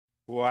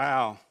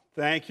Wow.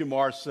 Thank you,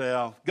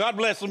 Marcel. God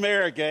bless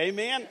America.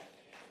 Amen.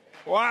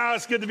 Wow,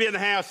 it's good to be in the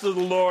house of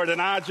the Lord.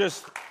 And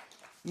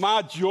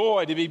my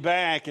joy to be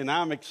back, and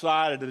I'm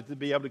excited to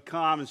be able to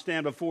come and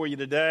stand before you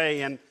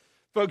today. And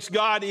folks,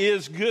 God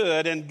is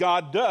good and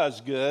God does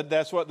good.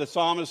 That's what the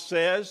psalmist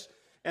says,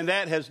 and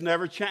that has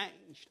never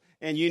changed.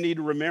 And you need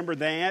to remember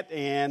that.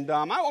 And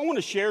I want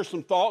to share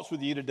some thoughts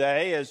with you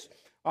today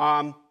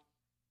about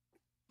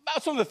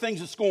some of the things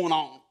that's going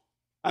on.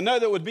 I know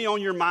that would be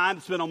on your mind.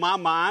 It's been on my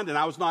mind, and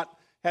I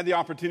had the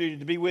opportunity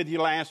to be with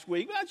you last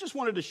week. But I just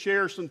wanted to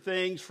share some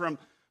things from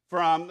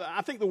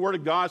I think the Word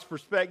of God's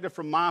perspective,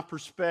 from my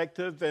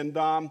perspective. And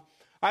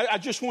I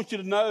just want you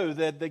to know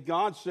that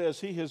God says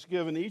He has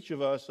given each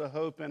of us a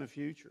hope and a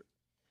future.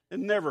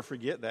 And never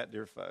forget that,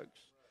 dear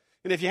folks.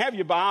 And if you have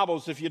your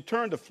Bibles, if you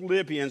turn to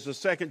Philippians, the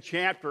 2nd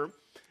chapter,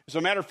 as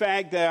a matter of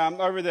fact,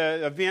 over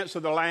the events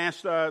of the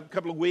last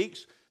couple of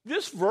weeks,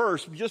 this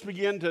verse just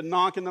began to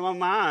knock into my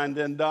mind.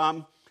 And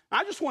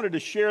I just wanted to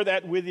share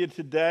that with you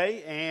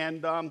today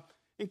and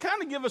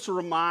kind of give us a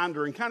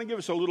reminder and kind of give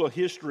us a little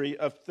history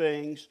of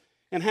things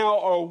and how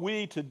are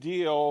we to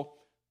deal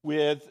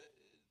with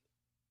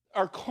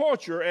our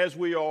culture as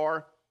we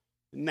are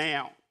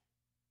now.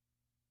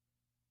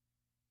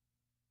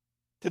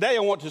 Today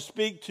I want to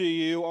speak to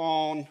you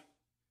on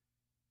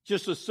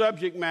just the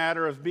subject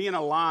matter of being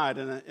a light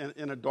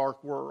in a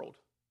dark world.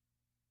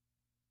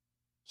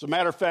 As a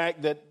matter of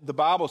fact, that the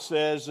Bible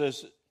says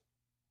as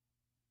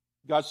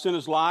God sent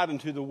His light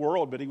into the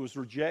world, but He was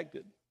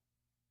rejected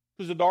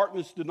because the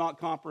darkness did not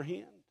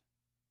comprehend.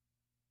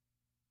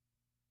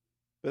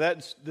 But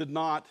that did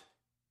not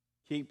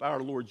keep our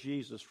Lord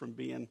Jesus from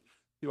being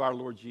who our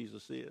Lord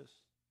Jesus is.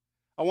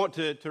 I want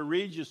to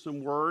read you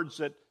some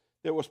words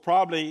that was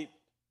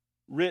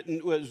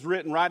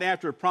written right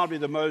after probably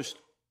the most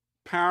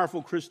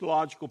powerful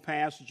Christological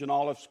passage in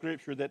all of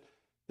Scripture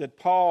that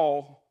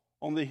Paul,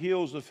 on the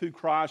heels of who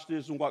Christ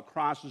is and what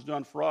Christ has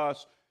done for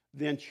us,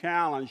 then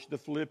challenged the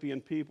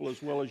Philippian people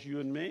as well as you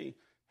and me.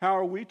 How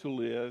are we to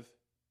live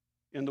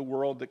in the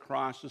world that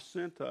Christ has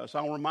sent to us?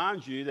 I'll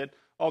remind you that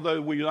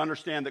although we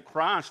understand that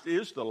Christ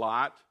is the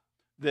light,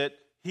 that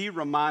He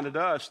reminded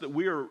us that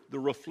we are the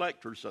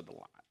reflectors of the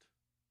light.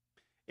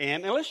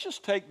 And let's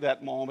just take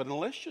that moment and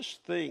let's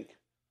just think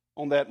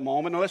on that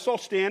moment. And let's all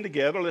stand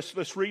together.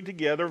 Let's read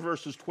together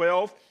verses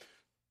 12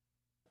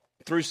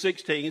 through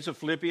 16 of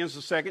Philippians,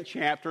 the 2nd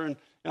chapter. And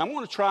I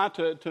want to try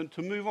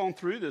to move on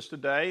through this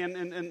today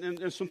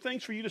and some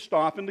things for you to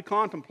stop and to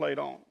contemplate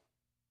on.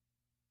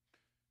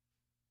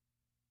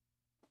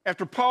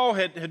 After Paul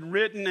had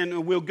written,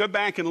 and we'll go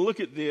back and look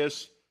at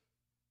this,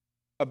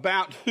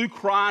 about who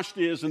Christ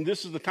is, and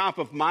this is the type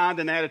of mind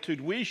and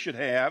attitude we should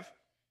have.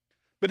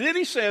 But then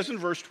he says in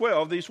verse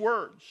 12 these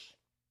words,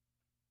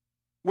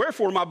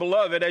 "Wherefore, my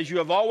beloved, as you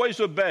have always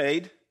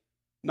obeyed,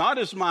 not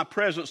as my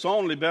presence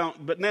only,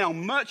 but now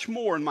much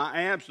more in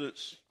my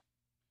absence,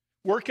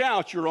 work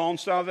out your own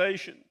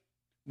salvation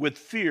with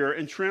fear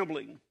and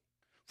trembling.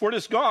 For it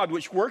is God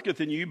which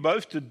worketh in you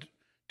both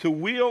to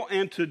will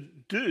and to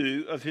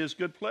do of His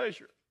good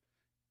pleasure."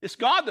 It's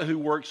God who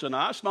works in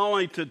us, not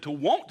only to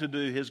want to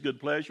do His good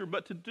pleasure,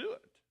 but to do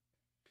it.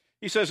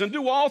 He says, "And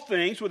do all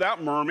things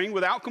without murmuring,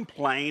 without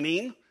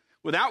complaining,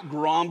 without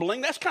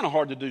grumbling." That's kind of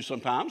hard to do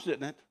sometimes,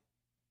 isn't it?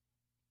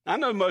 I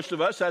know most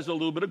of us has a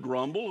little bit of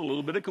grumble, a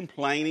little bit of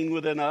complaining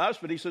within us,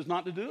 but he says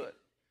not to do it.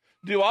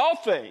 Do all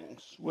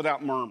things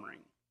without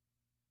murmuring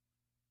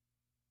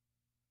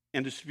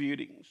and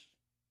disputings.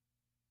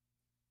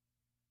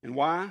 And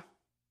why?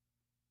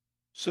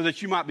 So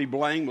that you might be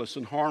blameless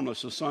and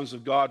harmless, the sons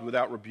of God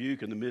without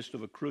rebuke in the midst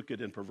of a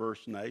crooked and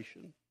perverse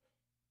nation.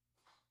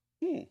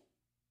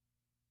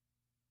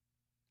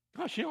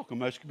 Gosh, he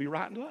almost could be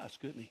writing to us,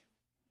 couldn't he?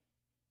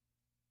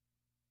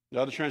 The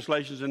other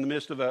translations, in the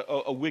midst of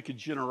a wicked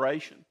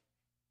generation.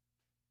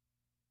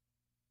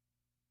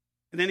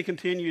 And then he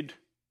continued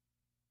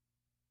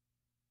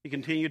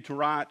to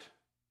write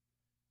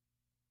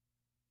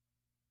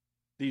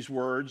these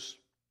words,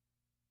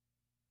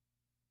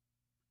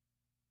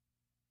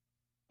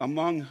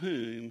 "Among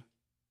whom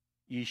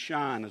ye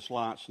shine as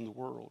lights in the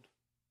world,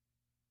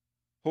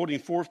 holding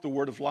forth the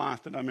word of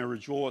life, that I may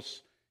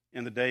rejoice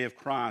in the day of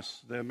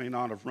Christ, that I may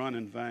not have run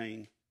in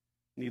vain,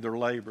 neither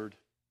labored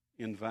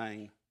in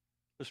vain."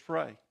 Let's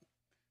pray.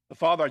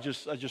 Father, I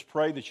just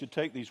pray that you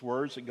take these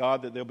words, that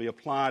God, that they'll be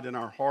applied in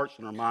our hearts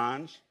and our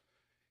minds.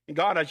 And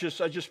God, I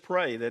just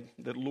pray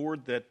that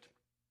Lord, that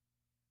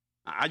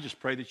I just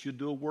pray that you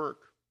do a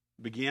work.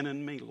 Begin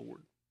in me,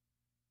 Lord.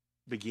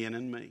 Begin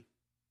in me.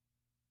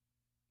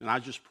 And I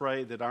just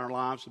pray that our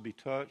lives will be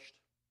touched,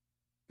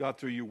 God,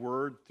 through your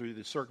word, through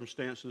the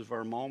circumstances of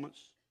our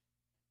moments.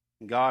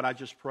 And God, I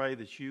just pray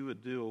that you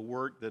would do a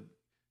work that,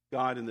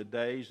 God, in the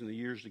days and the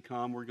years to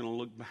come, we're going to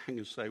look back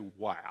and say,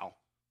 wow,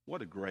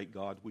 what a great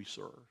God we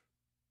serve.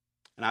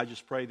 And I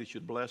just pray that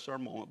you'd bless our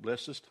moment,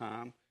 bless this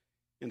time.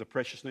 In the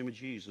precious name of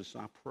Jesus,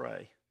 I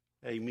pray.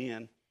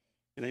 Amen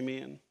and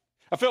amen.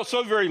 I felt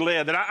so very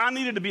led that I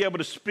needed to be able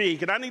to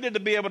speak, and I needed to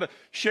be able to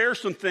share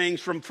some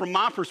things from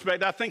my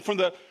perspective. I think from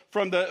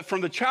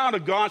the child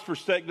of God's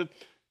perspective,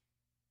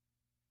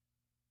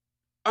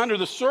 under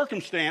the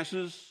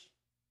circumstances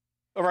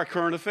of our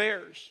current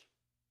affairs.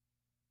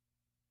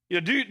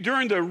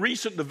 During the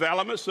recent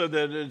developments of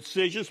the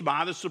decisions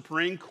by the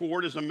Supreme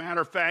Court, as a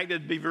matter of fact,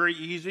 it'd be very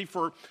easy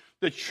for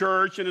the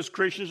church and as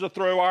Christians to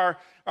throw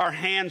our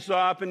hands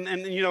up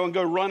and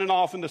go running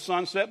off in the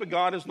sunset, but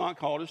God has not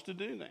called us to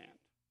do that.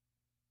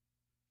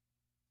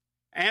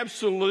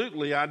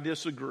 Absolutely, I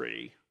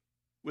disagree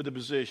with the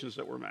positions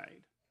that were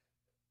made.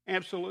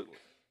 Absolutely.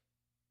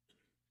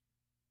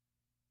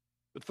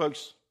 But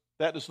folks,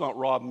 that does not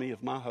rob me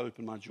of my hope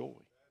and my joy.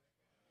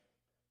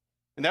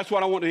 And that's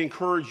what I want to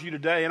encourage you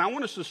today. And I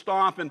want us to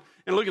stop and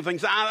look at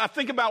things. I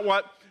think about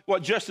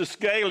what Justice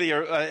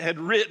Scalia had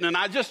written, and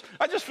I just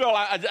felt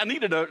I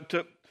needed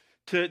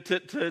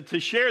to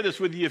share this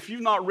with you. If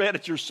you've not read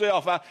it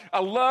yourself, I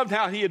loved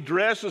how he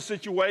addressed the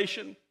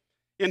situation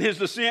in his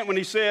dissent when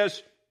he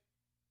says,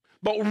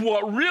 but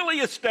what really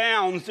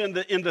astounds in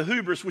the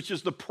hubris, which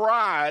is the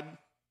pride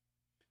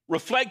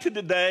reflected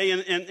today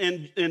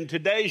in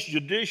today's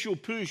judicial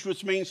push,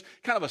 which means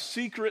kind of a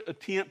secret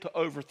attempt to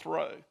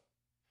overthrow.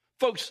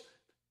 Folks,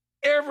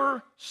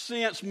 ever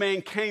since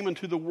man came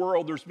into the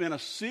world, there's been a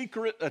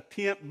secret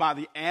attempt by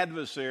the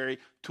adversary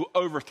to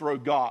overthrow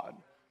God.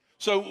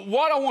 So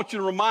what I want you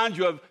to remind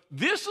you of,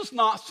 this is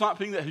not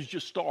something that has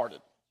just started.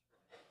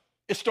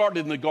 It started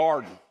in the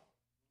garden.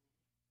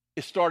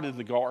 It started in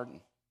the garden.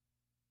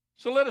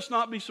 So let us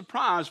not be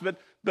surprised,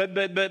 but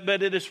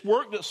it has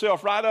worked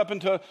itself right up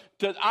into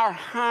our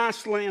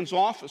highest lands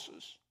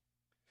offices.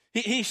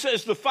 He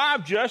says the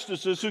 5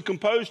 justices who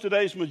compose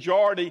today's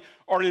majority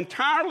are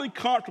entirely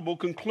comfortable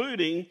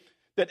concluding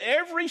that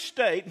every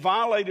state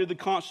violated the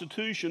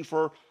Constitution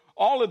for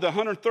all of the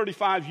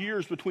 135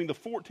 years between the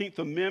 14th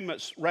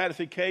Amendment's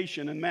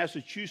ratification and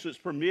Massachusetts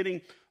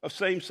permitting of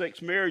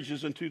same-sex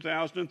marriages in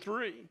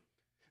 2003.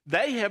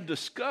 They have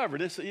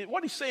discovered,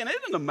 what he's saying,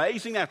 isn't it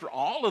amazing after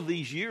all of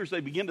these years they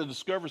begin to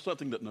discover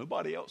something that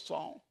nobody else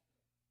saw?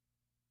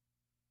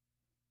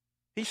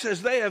 He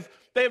says they have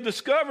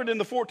discovered in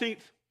the 14th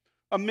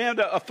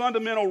Amendment a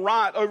fundamental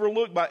right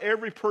overlooked by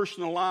every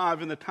person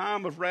alive in the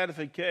time of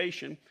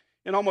ratification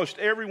and almost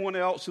everyone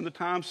else in the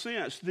time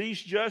since.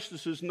 These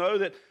justices know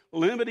that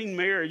limiting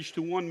marriage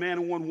to one man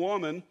and one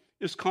woman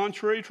is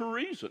contrary to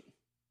reason.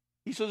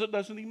 He says it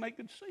doesn't even make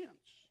good sense.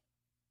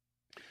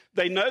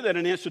 They know that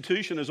an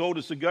institution as old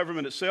as the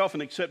government itself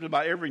and accepted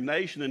by every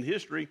nation in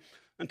history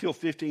until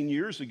 15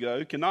 years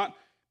ago cannot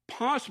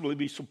possibly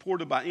be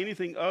supported by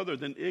anything other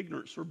than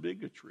ignorance or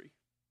bigotry.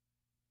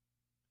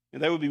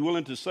 And they would be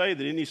willing to say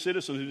that any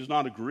citizen who does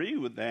not agree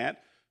with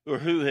that or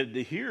who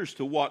adheres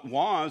to what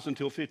was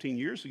until 15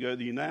 years ago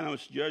the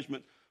unanimous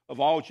judgment of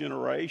all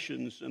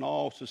generations and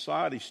all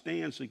society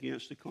stands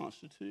against the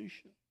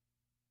Constitution.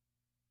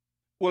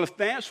 Well, if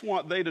that's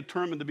what they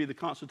determine to be the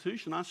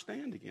Constitution, I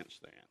stand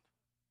against that.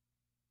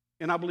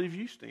 And I believe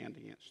you stand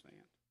against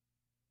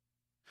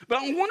that. But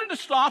I wanted to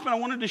stop and I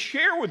wanted to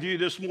share with you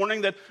this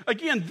morning that,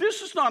 again,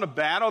 this is not a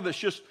battle that's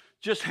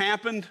just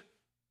happened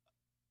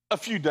a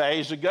few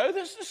days ago.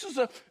 This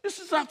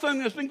is something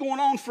that's been going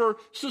on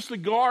since the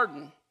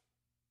garden.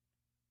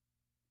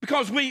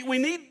 Because we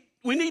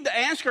need to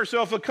ask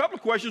ourselves a couple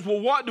of questions.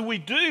 Well, what do we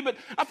do? But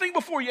I think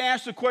before you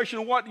ask the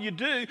question, what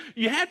do,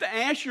 you have to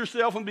ask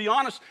yourself and be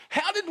honest,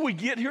 how did we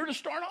get here to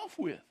start off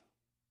with?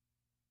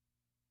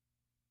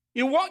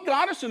 What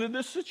got us into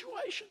this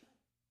situation?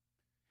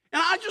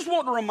 And I just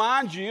want to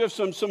remind you of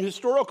some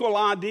historical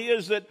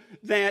ideas that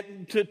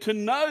to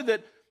know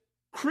that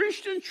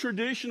Christian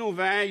traditional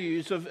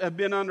values have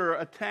been under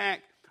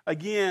attack,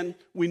 again,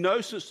 we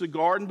know since the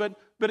garden,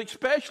 but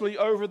especially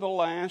over the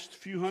last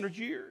few hundred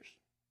years.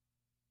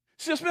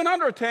 See, it's been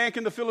under attack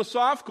in the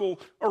philosophical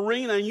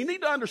arena, and you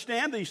need to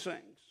understand these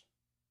things.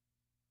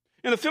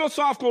 In the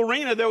philosophical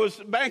arena, there was,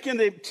 back in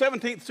the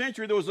 17th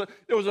century, there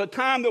was a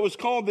time that was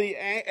called the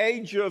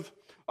age of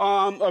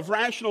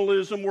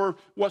rationalism, or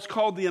what's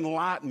called the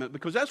Enlightenment,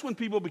 because that's when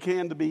people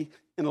began to be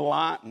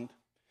enlightened.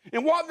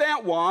 And what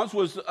that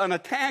was an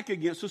attack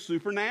against the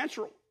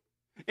supernatural.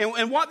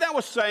 And what that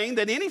was saying,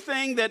 that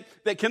anything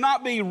that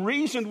cannot be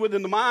reasoned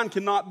within the mind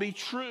cannot be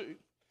true.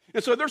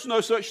 And so there's no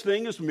such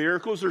thing as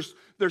miracles.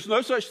 There's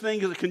no such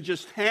thing as it can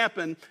just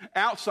happen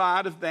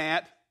outside of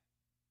that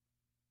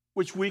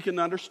which we can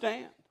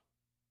understand.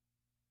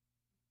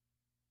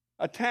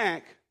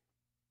 Attack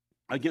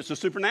against the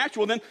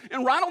supernatural.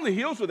 And right on the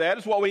heels of that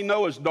is what we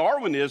know as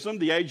Darwinism,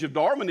 the age of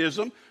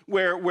Darwinism,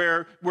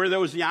 where there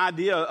was the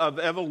idea of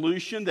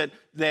evolution,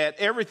 that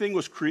everything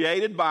was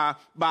created by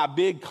a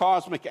big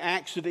cosmic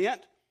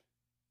accident.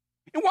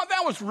 And what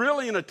that was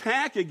really an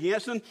attack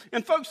against,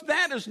 and folks,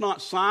 that is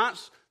not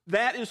science,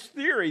 that is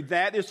theory,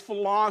 that is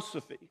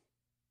philosophy.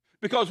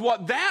 Because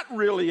what that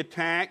really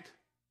attacked,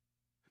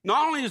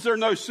 not only is there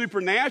no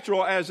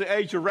supernatural as the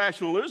age of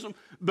rationalism,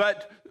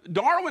 but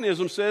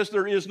Darwinism says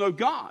there is no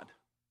God.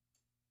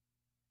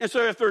 And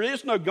so if there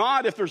is no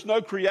God, if there's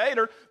no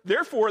creator,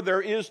 therefore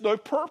there is no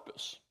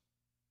purpose.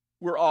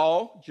 were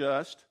all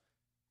just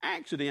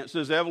accidents.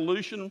 Is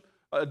evolution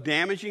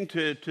damaging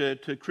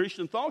to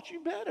Christian thoughts?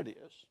 You bet it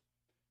is.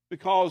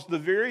 Because the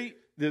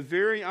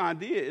very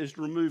idea is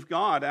to remove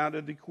God out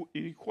of the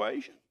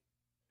equation.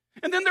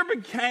 And then there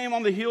became,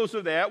 on the heels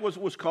of that,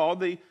 was called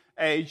the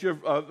age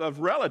of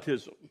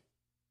relativism.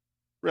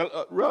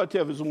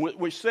 Relativism,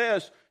 which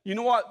says, you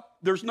know what?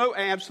 There's no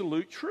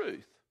absolute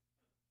truth.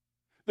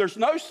 There's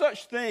no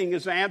such thing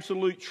as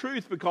absolute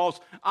truth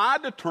because I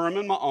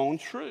determine my own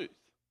truth.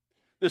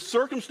 The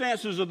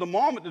circumstances of the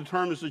moment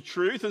determines the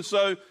truth, and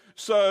so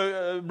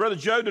Brother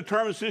Joe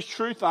determines his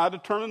truth, I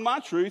determine my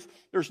truth.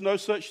 There's no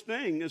such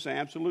thing as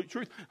absolute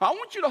truth. I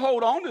want you to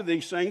hold on to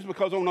these things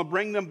because I'm going to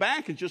bring them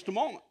back in just a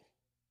moment.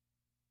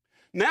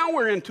 Now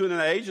we're into an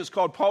age that's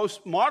called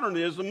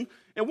postmodernism,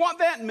 and what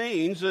that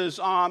means is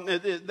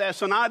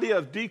that's an idea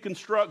of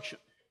deconstruction.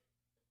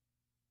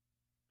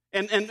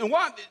 And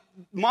what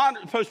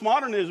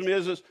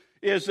postmodernism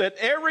is that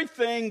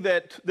everything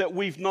that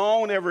we've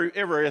known,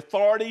 every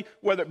authority,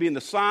 whether it be in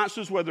the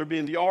sciences, whether it be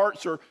in the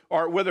arts, or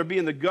whether it be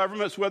in the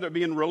governments, whether it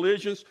be in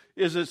religions,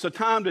 is it's a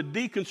time to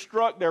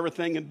deconstruct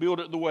everything and build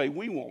it the way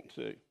we want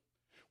to.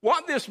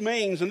 What this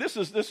means, and this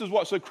is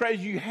what's so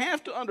crazy, you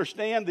have to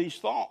understand these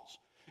thoughts.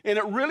 And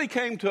it really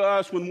came to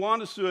us when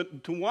Wanda Sue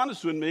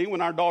and me,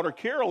 when our daughter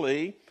Carol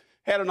Lee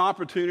had an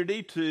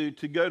opportunity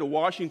to go to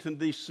Washington,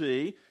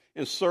 D.C.,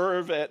 and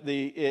serve at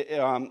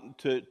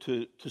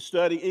to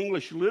study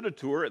English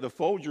literature at the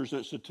Folgers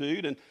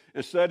Institute and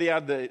study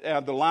at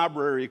the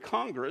Library of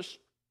Congress.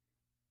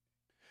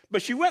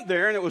 But she went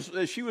there,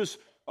 and she was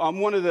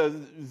one of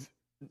the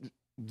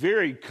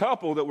very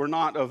couple that were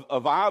not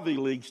of Ivy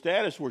League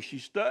status where she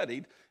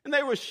studied, and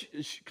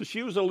because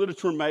she was a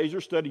literature major,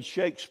 studied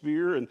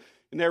Shakespeare and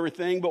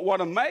everything. But what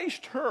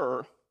amazed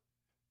her,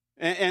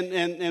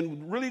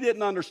 and really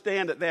didn't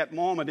understand at that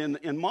moment,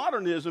 in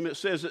modernism, it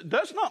says it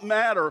does not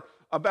matter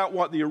about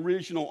what the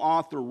original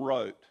author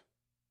wrote.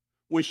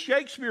 When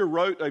Shakespeare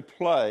wrote a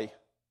play,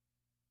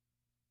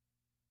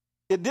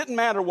 it didn't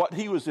matter what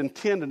he was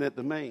intending it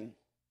to mean.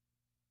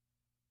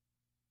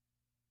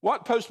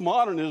 What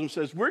postmodernism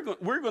says, we're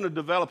going to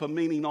develop a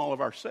meaning all of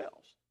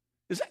ourselves.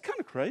 Is that kind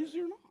of crazy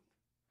or not?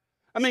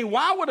 I mean,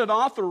 why would an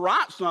author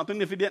write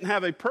something if he didn't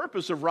have a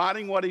purpose of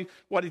writing what he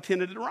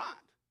tended to write?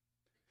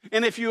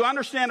 And if you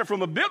understand it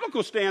from a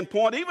biblical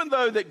standpoint, even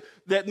though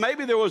that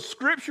maybe there was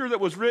scripture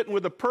that was written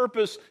with a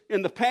purpose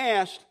in the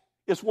past,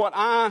 it's what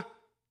I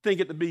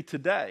think it to be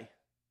today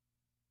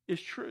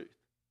is truth.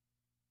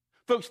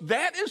 Folks,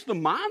 that is the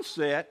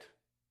mindset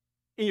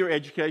in your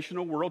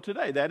educational world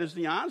today. That is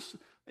the honest,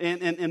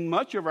 and in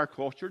much of our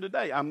culture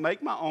today. I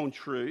make my own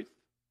truth.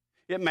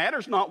 It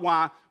matters not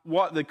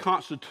what the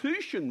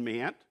Constitution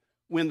meant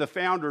when the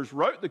founders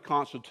wrote the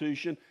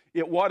Constitution,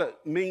 what it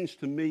means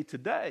to me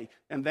today.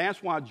 And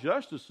that's why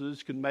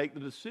justices can make the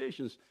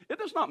decisions. It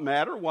does not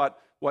matter what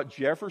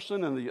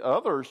Jefferson and the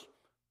others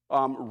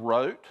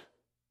wrote.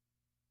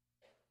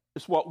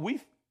 It's what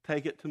we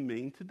take it to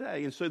mean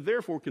today. And so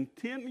therefore,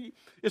 continue.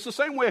 It's the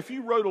same way if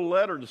you wrote a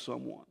letter to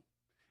someone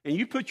and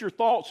you put your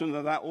thoughts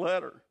into that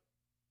letter.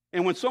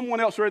 And when someone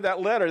else read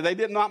that letter, they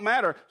did not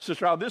matter.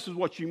 Sister Al, this is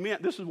what you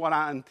meant. This is what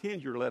I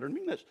intend your letter to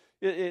mean.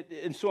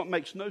 And so it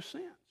makes no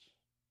sense.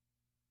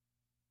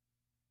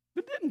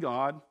 But didn't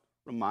God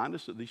remind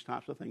us that these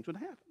types of things would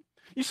happen?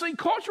 You see,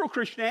 cultural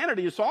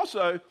Christianity is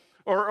also,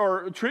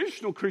 or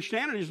traditional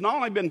Christianity has not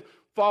only been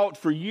fought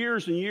for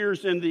years and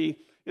years in the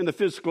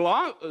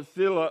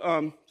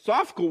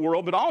philosophical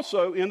world, but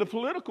also in the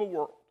political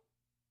world.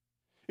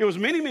 It was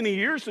many, many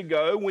years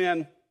ago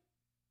when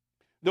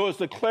there was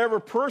the clever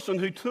person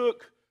who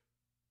took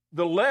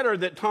the letter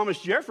that Thomas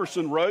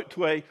Jefferson wrote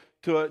to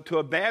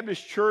a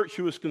Baptist church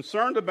who was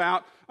concerned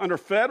about, under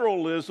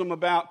federalism,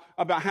 about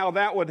how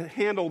that would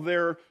handle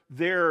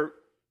their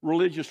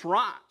religious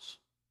rights.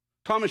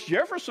 Thomas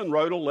Jefferson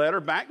wrote a letter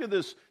back to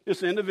this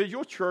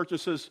individual church that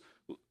says,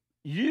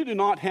 you do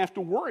not have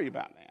to worry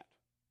about that.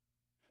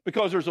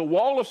 Because there's a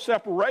wall of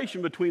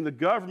separation between the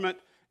government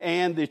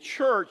and the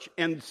church,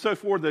 and so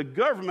forth. The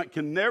government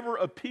can never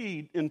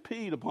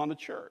impede upon the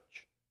church.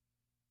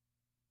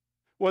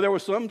 Well, there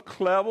was some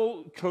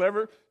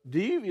clever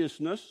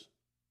deviousness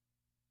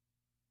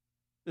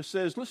that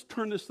says, let's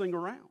turn this thing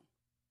around.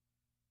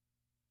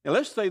 And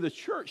let's say the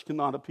church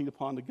cannot impede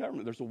upon the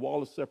government. There's a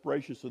wall of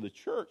separation, so the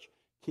church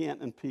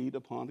can't impede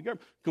upon the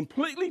government.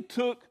 Completely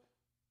took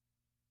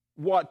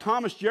what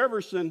Thomas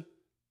Jefferson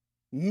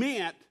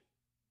meant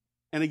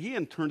and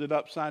again turned it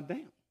upside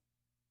down.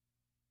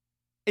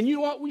 And you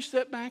know what? We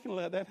stepped back and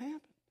let that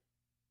happen.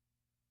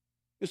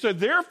 And so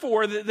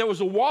therefore, there was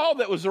a wall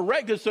that was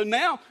erected. So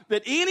now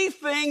that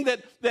anything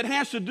that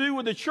has to do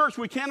with the church,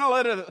 we cannot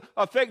let it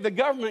affect the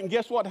government. And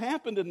guess what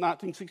happened in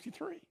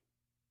 1963?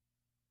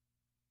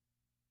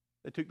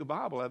 They took the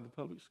Bible out of the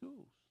public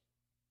schools.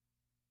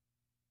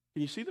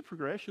 Can you see the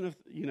progression of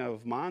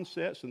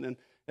mindsets and then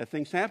that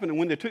things happen? And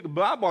when they took the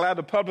Bible out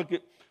of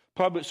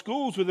public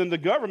schools within the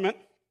government,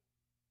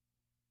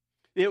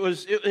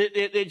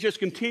 it just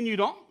continued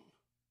on.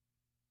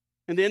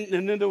 And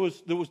then there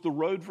was the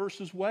Roe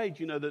versus Wade,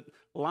 that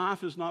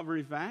life is not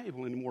very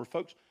valuable anymore.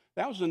 Folks,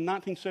 that was in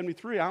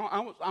 1973. I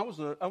was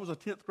a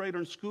 10th grader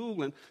in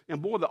school,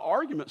 and boy, the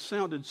argument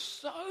sounded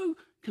so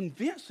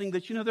convincing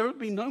that, there would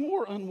be no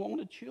more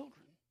unwanted children.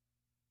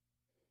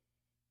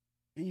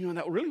 And,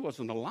 that really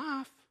wasn't a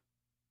life.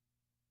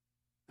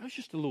 That was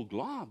just a little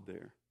glob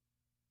there.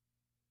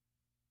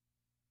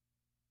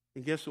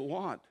 And guess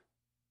what?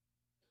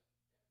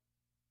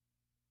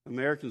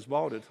 Americans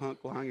bought it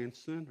hook, line, and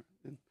sinker.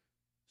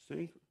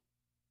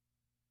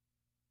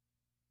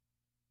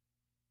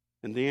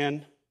 And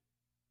then,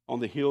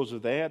 on the heels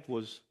of that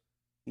was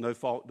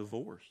no-fault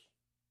divorce.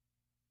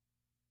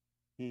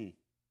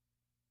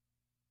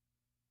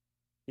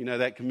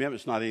 That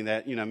commitment's not in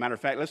that. Matter of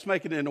fact, let's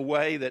make it in a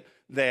way that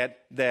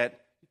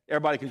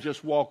everybody can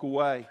just walk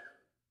away.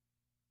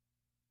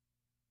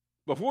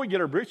 Before we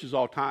get our britches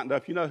all tightened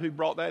up, you know who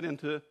brought that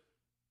into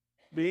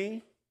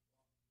being?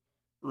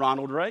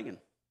 Ronald Reagan.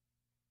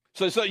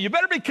 So you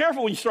better be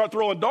careful when you start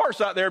throwing darts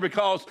out there,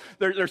 because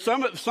there's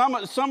some of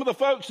the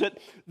folks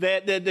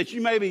that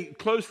you maybe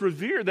close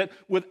revere that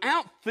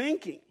without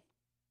thinking,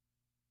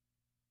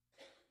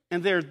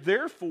 and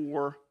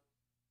therefore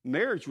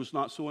marriage was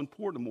not so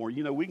important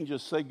anymore. We can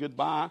just say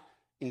goodbye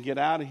and get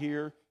out of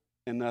here,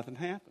 and nothing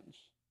happens.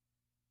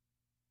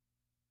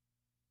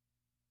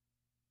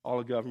 All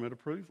of government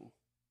approval.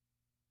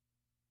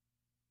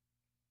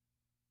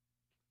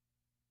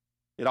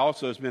 It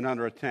also has been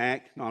under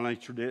attack, not only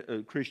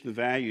Christian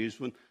values,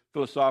 when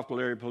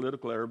philosophical area,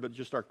 political area, but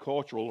just our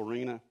cultural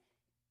arena.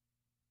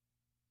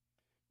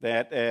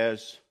 That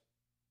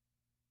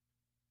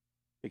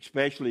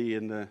especially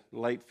in the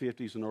late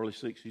 50s and early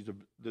 60s,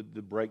 the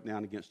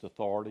breakdown against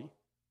authority,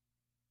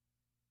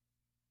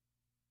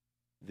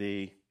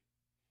 the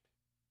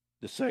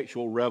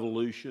sexual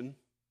revolution,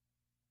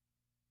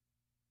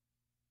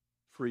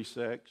 free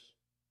sex.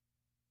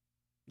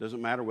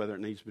 Doesn't matter whether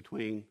it needs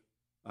between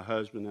a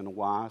husband and a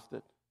wife,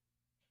 that,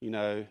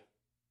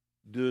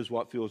 do as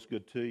what feels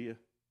good to you.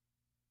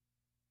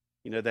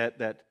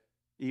 That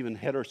even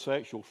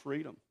heterosexual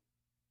freedom.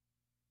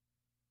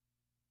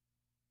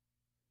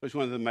 It's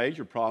one of the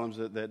major problems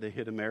that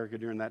hit America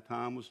during that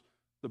time was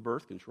the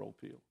birth control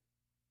pill.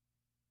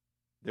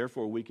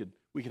 Therefore, we could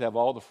have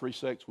all the free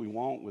sex we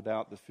want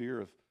without the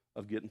fear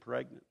of getting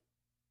pregnant.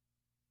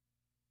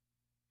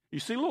 You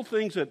see, little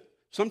things that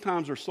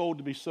sometimes are sold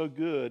to be so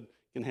good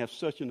can have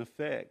such an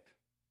effect.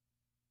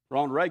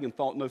 Ronald Reagan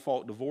thought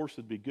no-fault divorce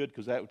would be good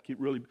because that would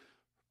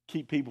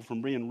keep people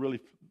from being really,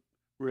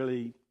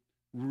 really,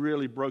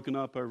 really broken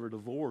up over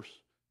divorce,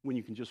 when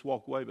you can just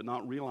walk away, but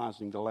not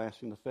realizing the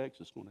lasting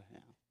effects it's going to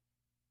have.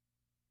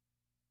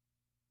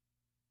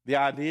 The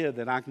idea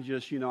that I can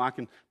just, I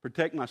can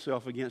protect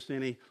myself against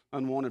any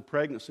unwanted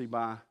pregnancy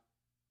by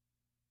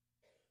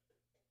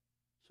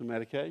some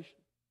medication.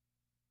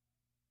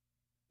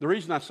 The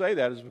reason I say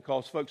that is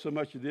because, folks, so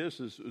much of this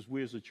is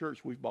we as a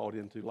church, we've bought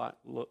into like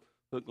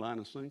hook, line,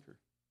 and sinker.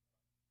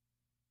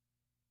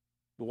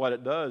 But what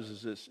it does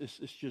is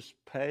it's just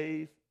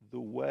pave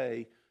the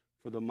way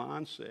for the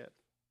mindset.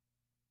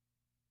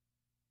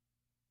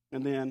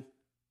 And then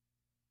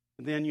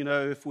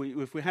if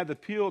we had the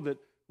pill that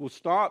will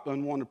stop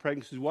unwanted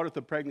pregnancies, what if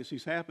the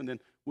pregnancies happen? Then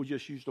we'll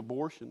just use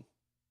abortion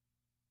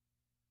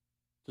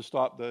to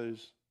stop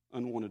those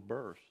unwanted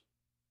births.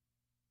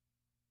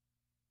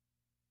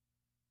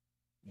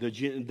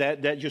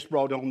 That just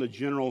brought on the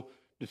general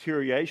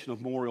deterioration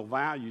of moral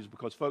values,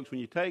 because, folks,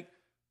 when you take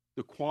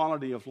the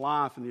quality of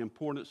life and the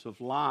importance of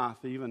life,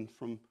 even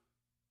from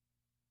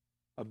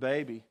a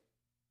baby,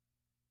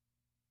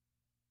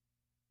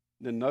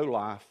 then no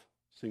life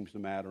seems to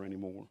matter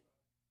anymore.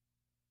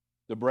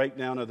 The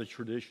breakdown of the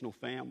traditional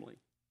family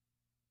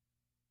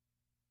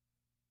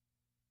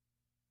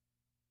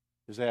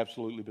has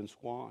absolutely been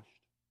squashed.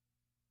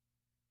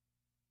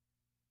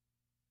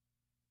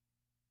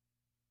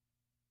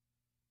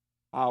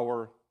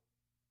 Our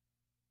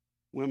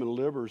women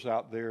livers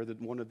out there that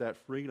wanted that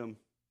freedom,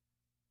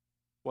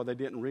 well, they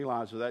didn't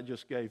realize that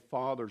just gave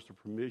fathers the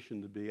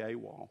permission to be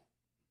AWOL.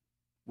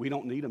 We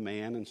don't need a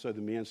man, and so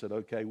the men said,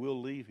 okay,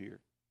 we'll leave here.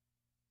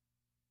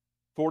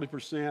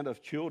 40%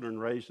 of children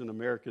raised in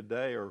America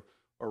today are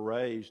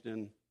raised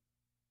in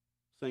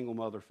single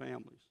mother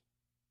families.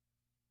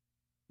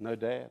 No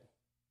dad.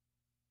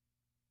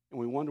 And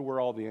we wonder where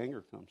all the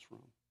anger comes from.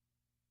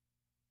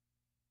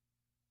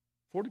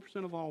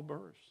 40% of all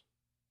births.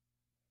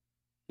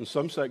 In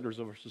some sectors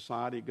of our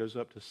society, it goes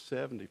up to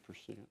 70%.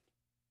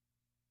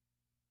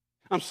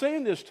 I'm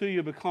saying this to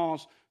you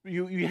because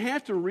you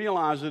have to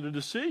realize that a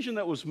decision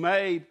that was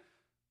made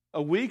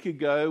a week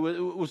ago,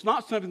 it was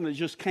not something that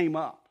just came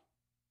up.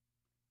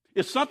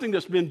 It's something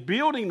that's been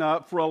building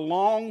up for a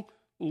long,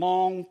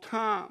 long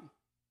time.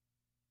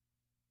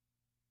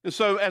 And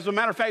so, as a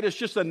matter of fact, it's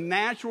just a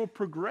natural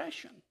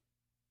progression.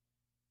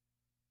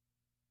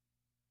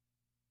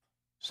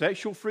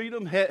 Sexual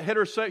freedom,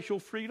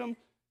 heterosexual freedom,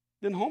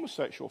 then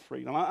homosexual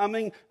freedom. I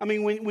mean,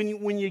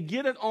 when you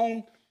get it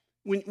on,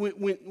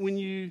 when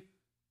you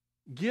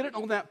get it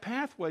on that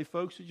pathway,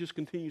 folks, it just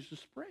continues to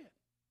spread.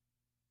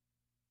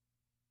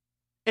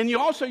 And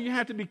you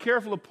have to be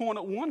careful to point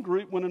at one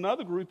group when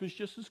another group is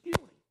just as guilty.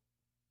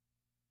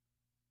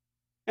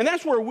 And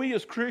that's where we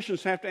as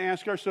Christians have to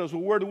ask ourselves,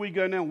 well, where do we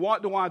go now?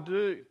 What do I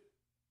do?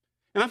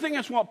 And I think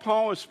that's what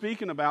Paul is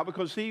speaking about,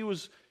 because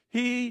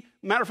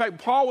matter of fact,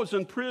 Paul was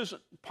in prison.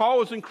 Paul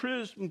was in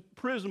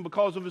prison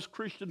because of his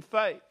Christian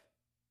faith.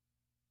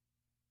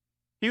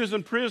 He was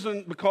in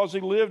prison because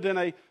he lived in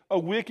a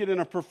wicked and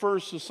a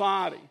perverse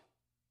society.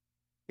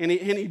 And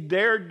he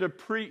dared to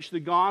preach the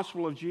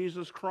gospel of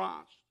Jesus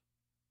Christ.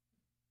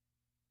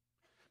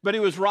 But he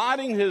was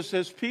writing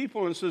his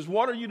people and says,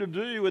 what are you to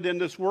do within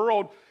this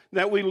world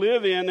that we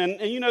live in?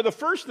 And you know, the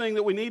first thing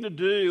that we need to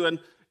do,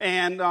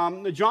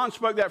 and John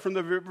spoke that from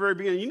the very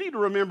beginning, you need to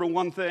remember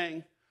one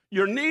thing.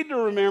 You need to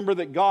remember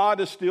that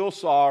God is still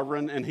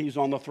sovereign and he's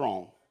on the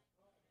throne.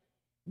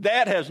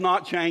 That has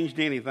not changed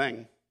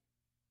anything.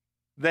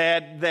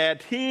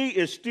 That he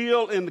is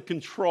still in the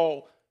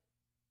control.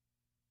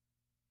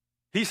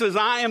 He says,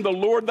 I am the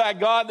Lord thy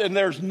God, and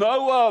there's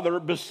no other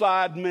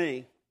beside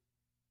me.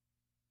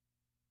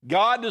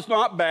 God does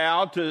not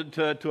bow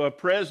to a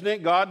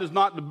president. God does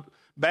not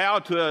bow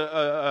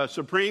to a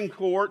Supreme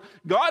Court.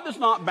 God does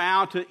not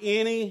bow to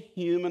any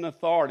human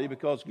authority,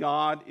 because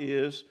God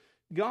is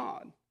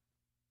God.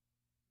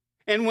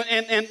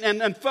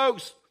 And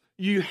folks,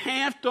 you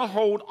have to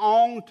hold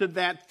on to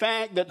that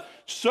fact that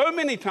so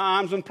many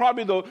times, and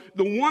probably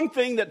the one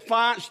thing that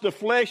fights the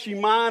fleshy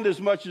mind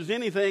as much as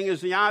anything is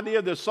the idea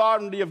of the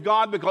sovereignty of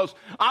God, because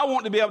I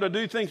want to be able to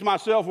do things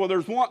myself. Well,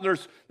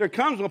 there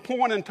comes a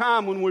point in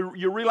time when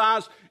you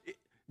realize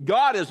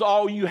God is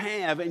all you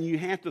have, and you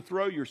have to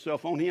throw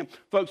yourself on him.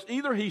 Folks,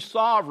 either he's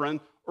sovereign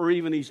or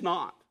even he's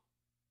not.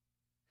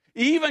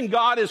 Even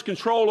God is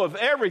control of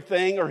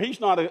everything, or he's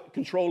not in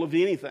control of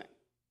anything.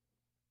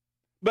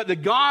 But the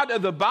God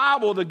of the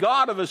Bible, the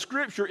God of the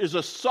Scripture, is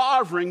a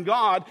sovereign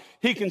God.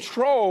 He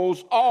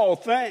controls all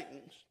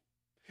things.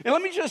 And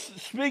let me just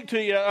speak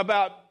to you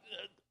about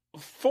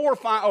 4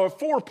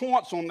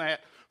 points on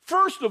that.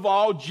 First of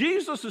all,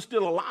 Jesus is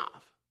still alive.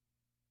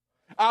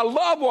 I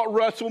love what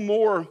Russell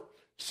Moore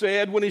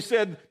said when he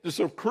said the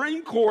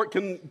Supreme Court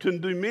can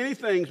do many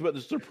things, but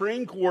the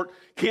Supreme Court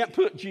can't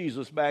put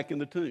Jesus back in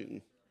the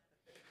tomb.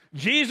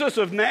 Jesus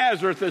of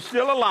Nazareth is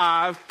still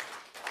alive,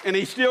 and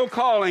he's still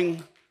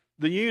calling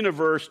the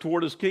universe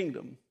toward his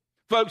kingdom.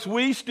 Folks,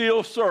 we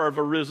still serve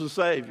a risen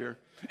Savior.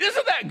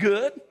 Isn't that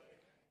good?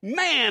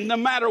 Man, no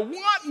matter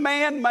what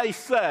man may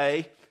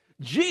say,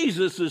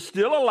 Jesus is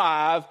still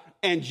alive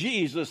and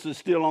Jesus is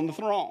still on the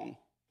throne.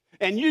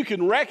 And you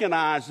can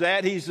recognize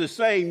that. He's the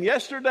same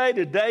yesterday,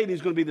 today, and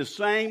he's going to be the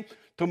same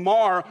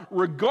tomorrow,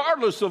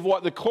 regardless of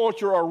what the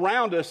culture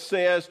around us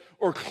says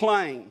or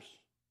claims.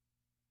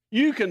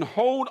 You can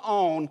hold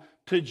on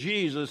to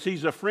Jesus.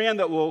 He's a friend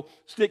that will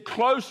stick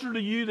closer to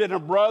you than a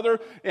brother,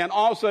 and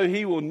also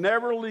he will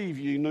never leave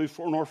you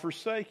nor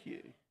forsake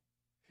you.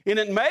 And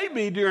it may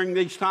be during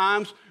these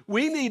times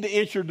we need to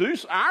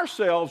introduce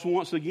ourselves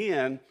once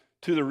again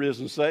to the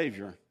risen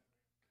Savior.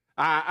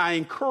 I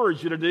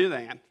encourage you to do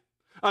that.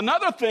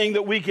 Another thing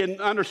that we can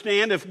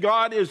understand, if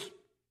God is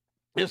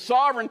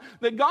sovereign,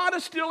 that God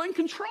is still in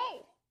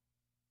control.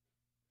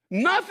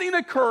 Nothing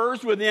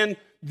occurs within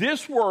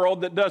this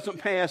world that doesn't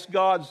pass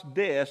God's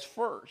desk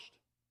first.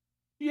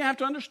 You have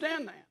to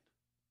understand that.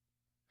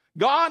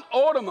 God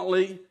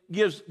ultimately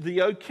gives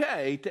the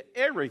okay to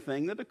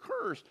everything that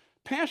occurs.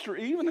 Pastor,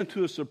 even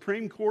into a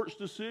Supreme Court's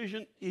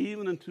decision,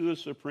 even into a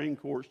Supreme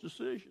Court's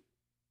decision.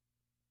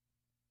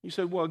 You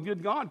said, well, a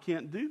good God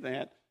can't do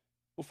that.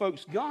 Well,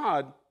 folks,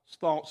 God's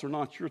thoughts are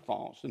not your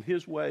thoughts, and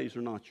his ways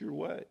are not your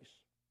ways.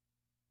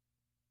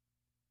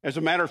 As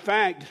a matter of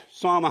fact,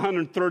 Psalm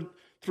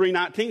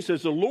 103:19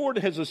 says, the Lord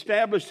has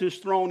established his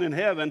throne in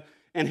heaven,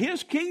 and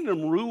his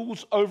kingdom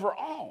rules over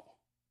all.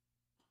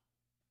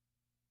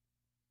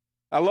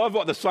 I love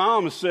what the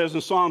psalmist says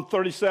in Psalm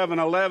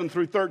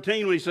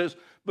 37:11-13 when he says,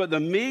 but the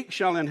meek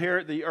shall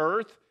inherit the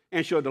earth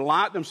and shall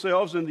delight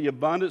themselves in the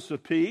abundance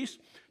of peace.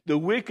 The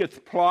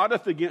wicked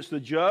plotteth against the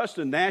just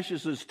and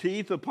gnashes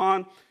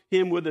upon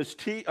him with his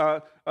teeth.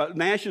 But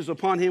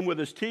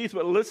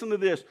listen to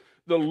this: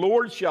 the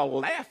Lord shall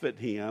laugh at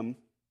him,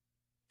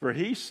 for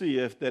he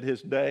seeth that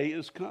his day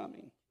is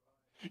coming.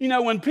 You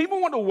know, when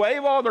people want to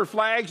wave all their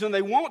flags and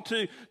they want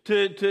to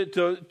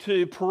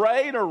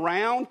parade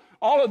around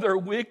all of their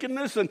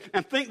wickedness and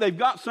think they've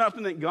got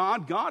something that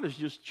God is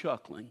just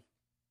chuckling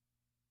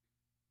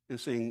and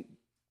saying,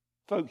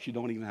 folks, you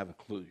don't even have a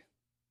clue.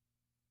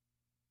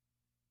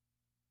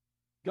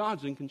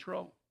 God's in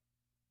control.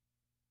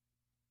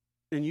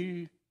 And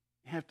you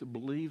have to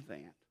believe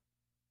that.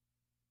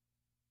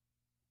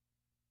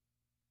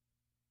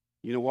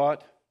 You know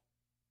what?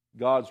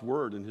 God's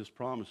word and his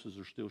promises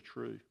are still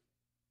true.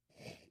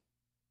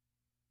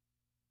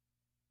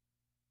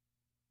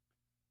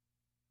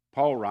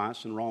 Paul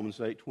writes in Romans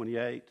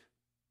 8:28,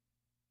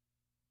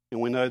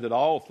 and we know that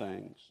all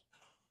things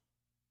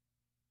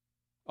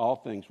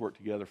work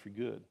together for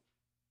good,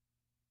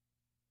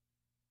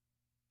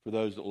 for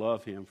those that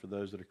love him, for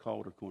those that are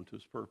called according to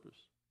his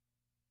purpose.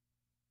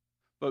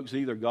 Folks,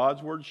 either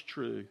God's word's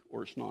true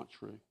or it's not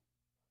true.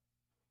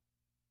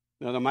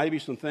 Now, there may be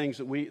some things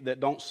that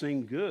don't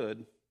seem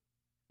good,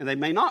 and they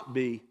may not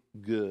be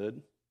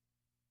good,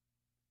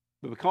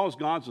 but because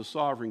God's a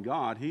sovereign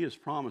God, He has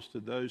promised to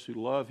those who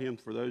love Him,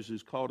 for those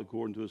who's called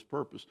according to His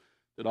purpose,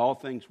 that all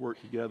things work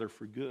together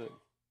for good.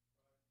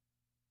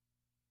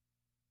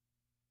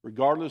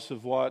 Regardless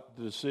of what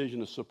the decision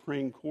the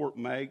Supreme Court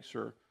makes,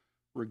 or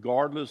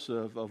regardless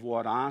of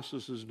what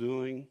ISIS is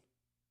doing,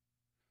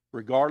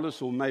 regardless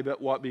of maybe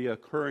what be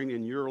occurring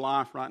in your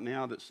life right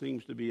now that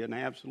seems to be an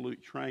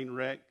absolute train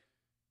wreck,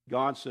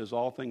 God says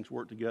all things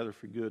work together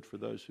for good for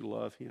those who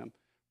love Him,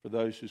 for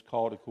those who's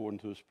called according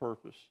to His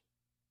purpose.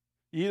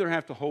 You either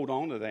have to hold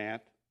on to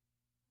that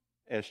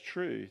as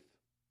truth,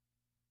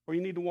 or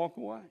you need to walk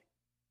away.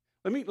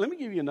 Let me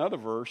give you another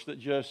verse that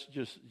just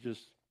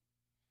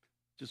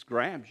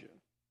grabs you.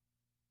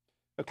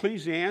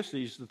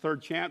 Ecclesiastes, the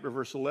 3rd chapter,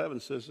 verse 11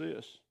 says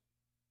this: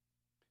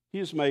 He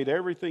has made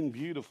everything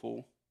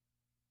beautiful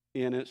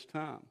in its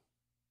time.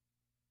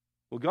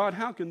 Well, God,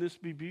 how can this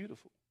be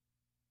beautiful?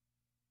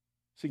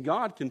 See,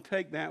 God can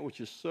take that which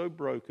is so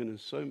broken and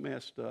so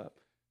messed up,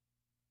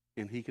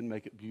 and He can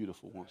make it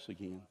beautiful once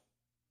again.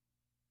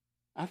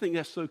 I think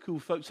that's so cool,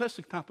 folks. That's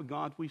the type of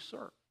God we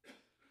serve.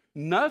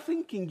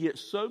 Nothing can get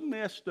so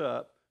messed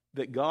up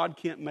that God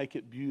can't make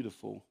it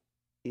beautiful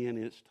in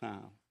its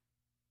time.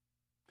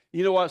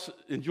 You know what's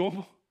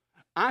enjoyable?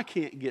 I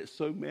can't get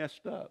so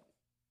messed up.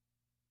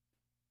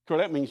 So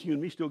that means you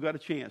and me still got a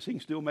chance. He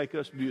can still make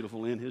us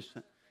beautiful in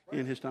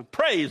His time.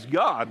 Praise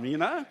God, you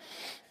know.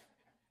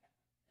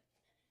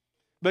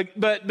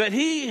 But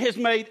He has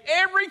made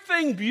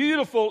everything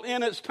beautiful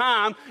in its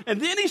time. And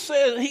then He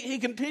says, He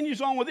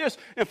continues on with this.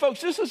 And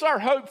folks, this is our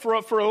hope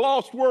for a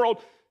lost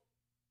world.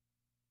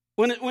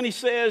 When He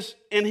says,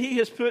 and He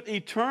has put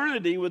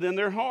eternity within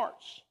their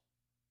hearts.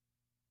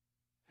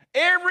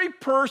 Every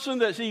person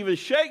that even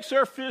shakes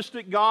their fist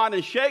at God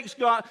and shakes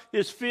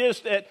his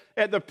fist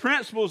at the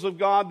principles of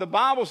God, the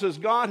Bible says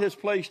God has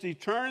placed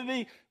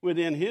eternity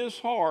within his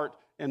heart,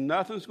 and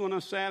nothing's going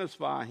to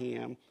satisfy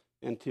him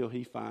until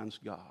he finds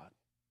God.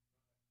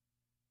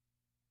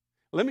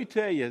 Let me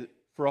tell you,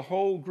 for a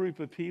whole group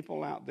of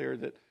people out there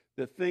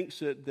that thinks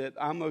that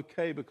I'm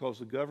okay because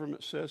the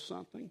government says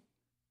something,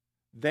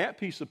 that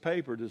piece of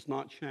paper does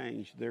not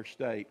change their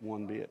state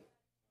one bit.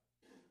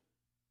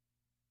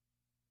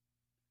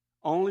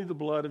 Only the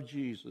blood of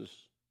Jesus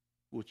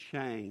will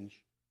change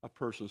a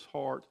person's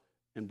heart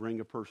and bring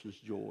a person's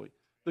joy.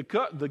 The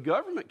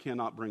government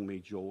cannot bring me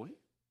joy.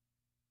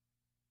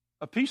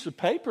 A piece of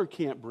paper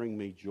can't bring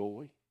me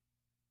joy.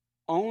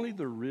 Only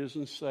the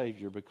risen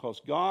Savior, because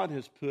God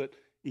has put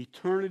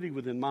eternity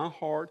within my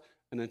heart,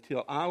 and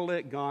until I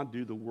let God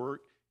do the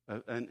work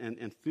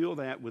and feel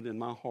that within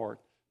my heart,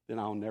 then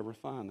I'll never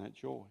find that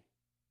joy.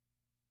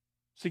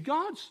 See,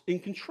 God's in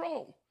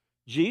control.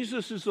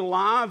 Jesus is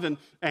alive,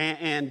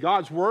 and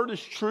God's word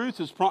is truth.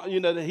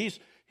 That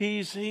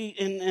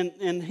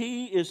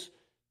He is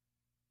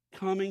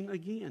coming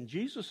again.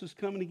 Jesus is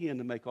coming again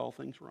to make all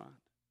things right.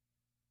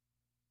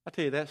 I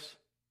tell you, that's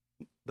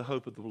the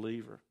hope of the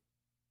believer,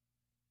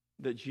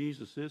 that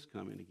Jesus is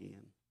coming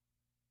again,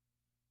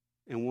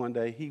 and one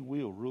day He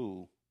will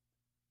rule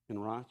in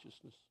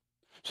righteousness.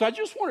 So I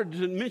just wanted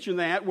to mention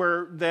that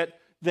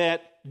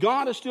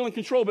God is still in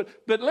control. But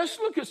let's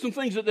look at some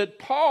things that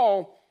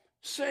Paul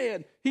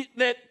said.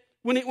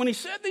 When he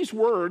said these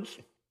words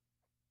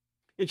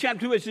in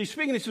chapter 2, as he's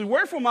speaking, he says,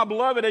 "Wherefore, my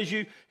beloved, as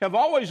you have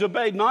always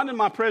obeyed, not in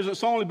my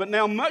presence only, but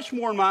now much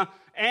more in my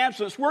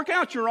absence, work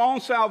out your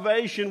own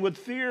salvation with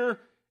fear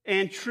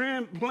and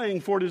trembling,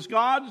 for it is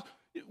God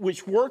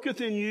which worketh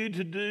in you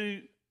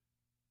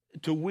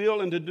to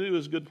will and to do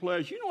His good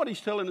pleasure." You know what he's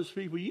telling his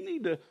people? You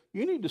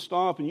need to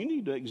stop and you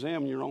need to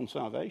examine your own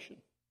salvation.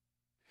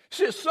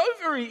 See, it's so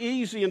very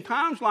easy in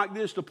times like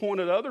this to point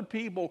at other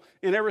people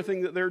and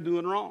everything that they're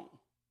doing wrong.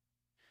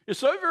 It's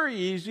so very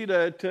easy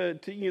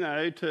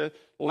to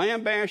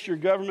lambaste your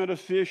government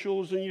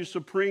officials and your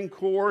Supreme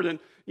Court and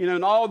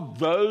all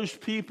those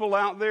people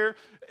out there.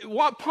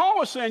 What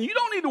Paul is saying, you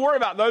don't need to worry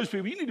about those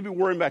people. You need to be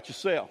worrying about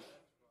yourself.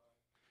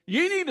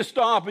 You need to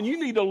stop and you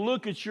need to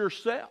look at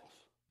yourself.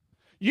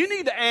 You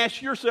need to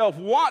ask yourself,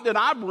 what did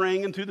I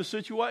bring into the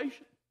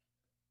situation?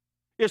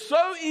 It's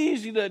so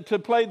easy to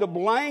play the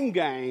blame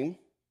game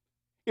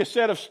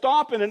instead of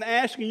stopping and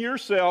asking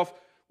yourself,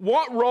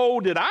 what role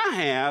did I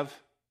have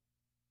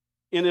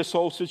in this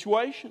whole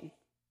situation?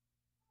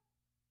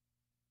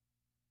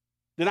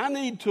 Did I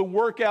need to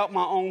work out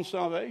my own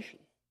salvation?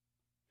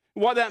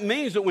 What that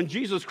means that when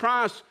Jesus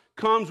Christ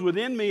comes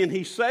within me and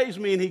He saves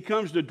me and He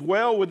comes to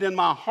dwell within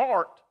my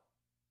heart,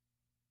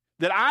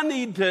 that I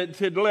need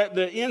to let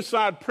the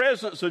inside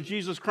presence of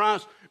Jesus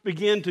Christ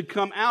begin to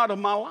come out of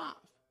my life.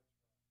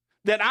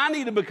 That I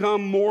need to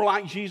become more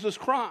like Jesus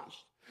Christ.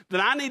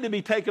 That I need to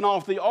be taken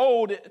off the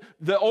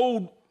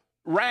old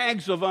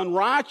rags of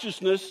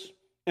unrighteousness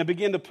and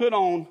begin to put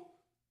on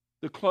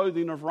the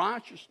clothing of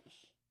righteousness.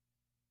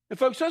 And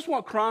folks, that's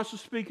what Christ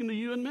is speaking to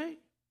you and me.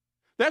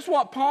 That's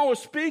what Paul is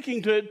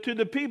speaking to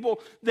the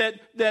people, that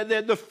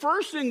the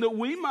first thing that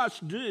we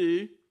must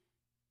do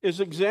is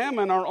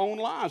examine our own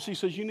lives. He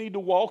says you need to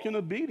walk in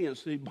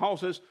obedience. Paul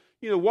says,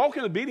 walk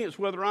in obedience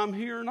whether I'm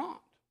here or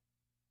not.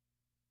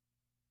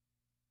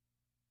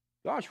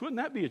 Gosh, wouldn't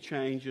that be a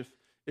change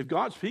if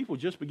God's people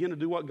just begin to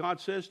do what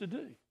God says to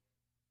do?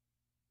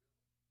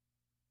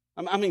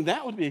 I mean,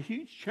 that would be a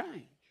huge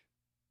change.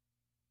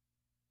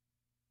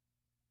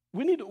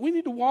 We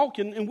need to walk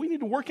and we need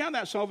to work out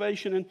that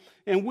salvation,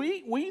 and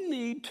we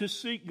need to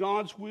seek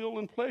God's will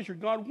and pleasure.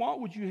 God,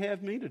 what would you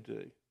have me to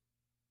do?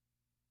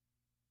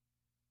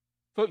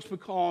 Folks,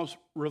 because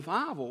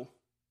revival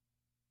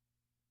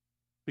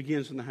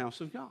begins in the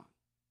house of God.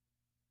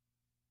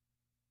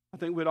 I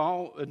think we'd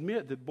all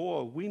admit that,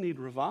 boy, we need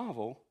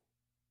revival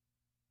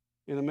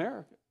in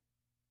America.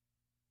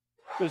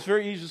 But it's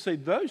very easy to say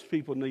those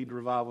people need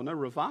revival. No,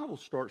 revival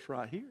starts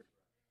right here.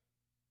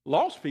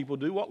 Lost people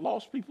do what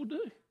lost people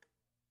do.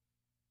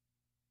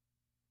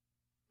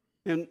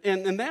 And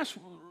that's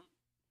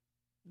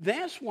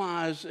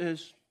why,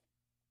 as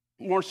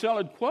Marcel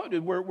had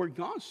quoted, where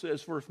God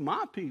says, for if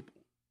my people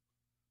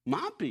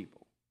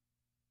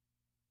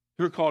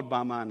who are called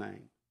by my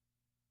name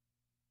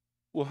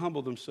will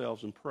humble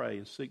themselves and pray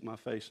and seek my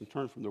face and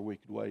turn from their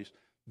wicked ways,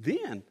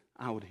 then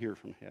I would hear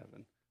from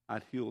heaven.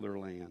 I'd heal their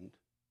land.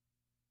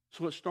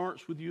 So it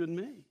starts with you and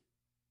me.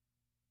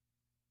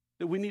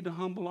 That we need to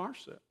humble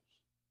ourselves.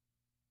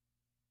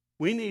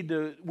 We need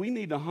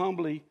to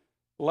humbly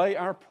lay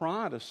our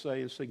pride aside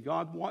and say,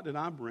 God, what did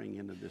I bring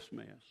into this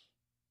mess?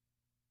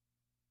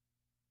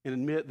 And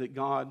admit that,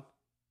 God,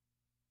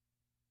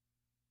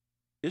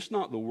 it's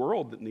not the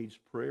world that needs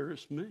prayer,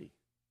 it's me.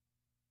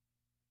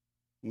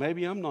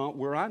 Maybe I'm not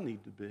where I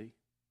need to be.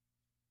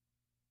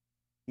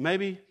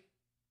 Maybe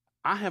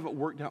I haven't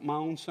worked out my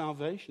own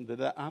salvation,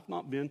 that I've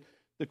not been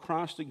the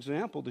Christ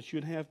example that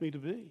you'd have me to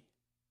be.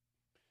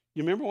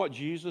 You remember what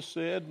Jesus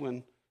said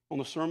on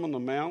the Sermon on the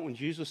Mount, when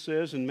Jesus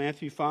says in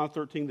Matthew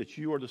 5:13 that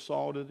you are the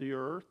salt of the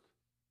earth?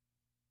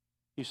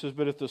 He says,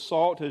 but if the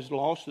salt has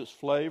lost its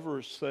flavor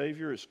or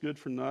savor, it's good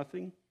for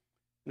nothing,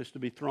 and it's to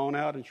be thrown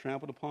out and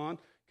trampled upon.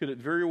 Could it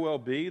very well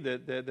be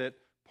that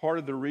part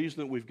of the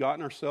reason that we've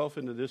gotten ourselves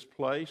into this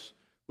place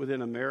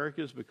within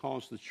America is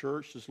because the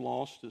church has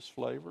lost its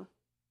flavor?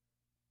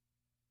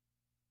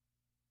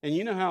 And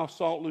you know how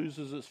salt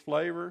loses its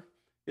flavor?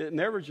 It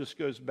never just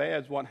goes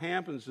bad. What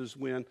happens is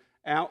when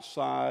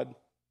outside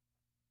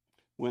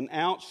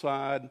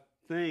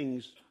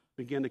things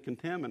begin to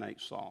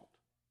contaminate salt.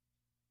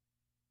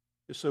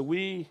 And so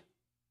we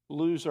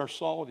lose our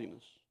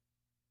saltiness.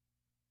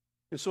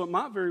 And so it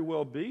might very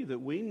well be that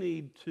we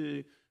need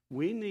to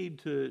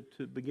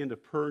begin to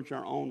purge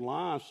our own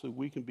lives so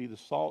we can be the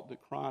salt that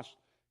Christ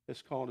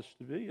has called us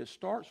to be. It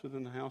starts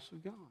within the house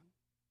of God.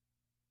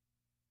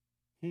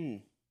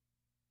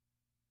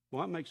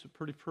 Well, that makes it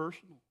pretty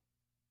personal.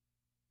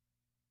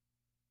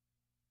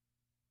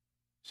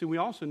 See, we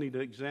also need to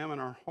examine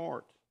our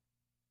heart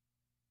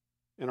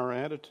and our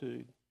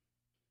attitude.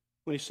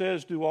 When he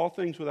says, do all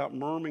things without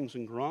murmurings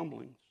and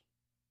grumblings,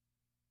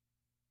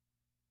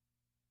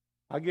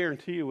 I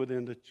guarantee you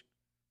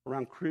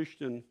around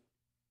Christian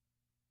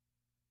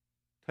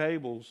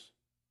tables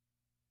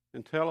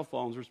and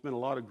telephones, there's been a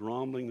lot of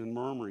grumbling and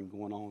murmuring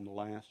going on in the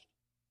last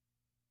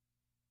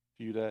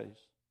few days.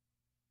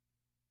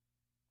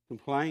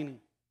 Complaining.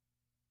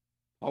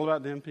 All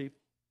about them people.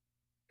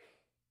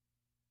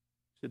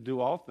 He said,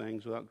 do all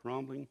things without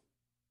grumbling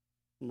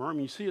and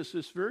murmuring. You see,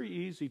 it's very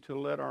easy to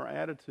let our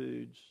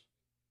attitudes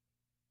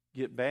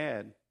get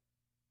bad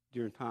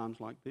during times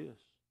like this.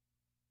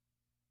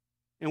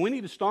 And we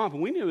need to stop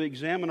and we need to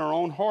examine our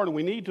own heart, and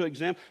we need to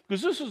examine,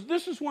 because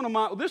this is one of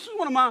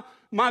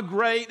my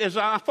great, as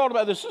I thought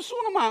about this is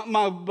one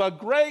of my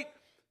great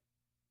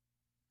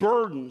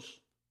burdens.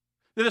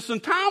 That it's in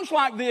times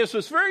like this,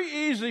 it's very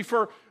easy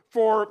for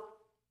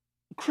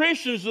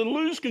Christians to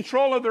lose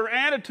control of their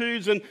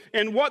attitudes and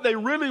what they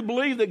really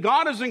believe, that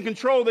God is in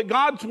control, that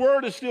God's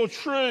word is still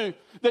true,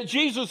 that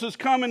Jesus is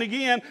coming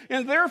again.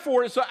 And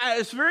therefore,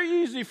 it's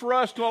very easy for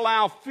us to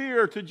allow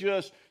fear to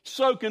just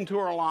soak into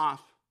our life.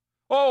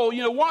 Oh,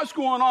 what's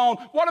going on?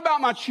 What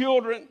about my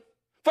children?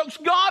 Folks,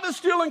 God is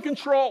still in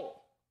control.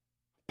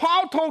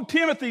 Paul told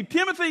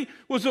Timothy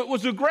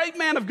was a great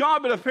man of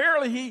God, but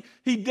apparently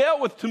he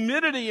dealt with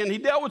timidity and he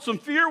dealt with some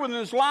fear within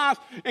his life.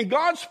 And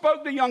God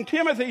spoke to young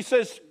Timothy. He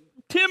says,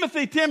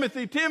 Timothy,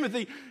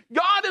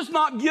 God has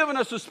not given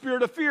us a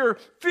spirit of fear.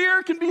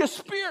 Fear can be a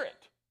spirit.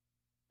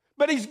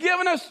 But he's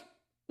given us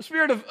a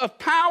spirit of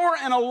power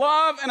and a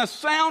love and a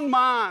sound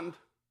mind.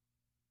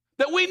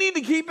 That we need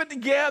to keep it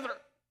together.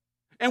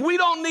 And we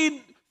don't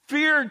need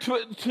fear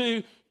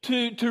to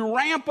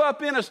ramp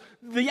up in us.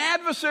 The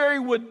adversary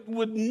would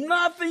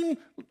love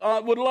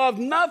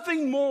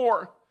nothing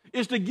more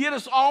is to get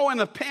us all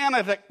in a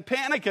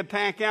panic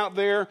attack out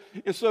there,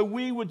 and so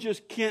we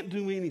just can't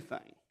do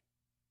anything.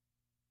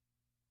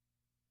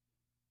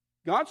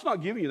 God's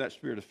not giving you that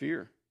spirit of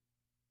fear.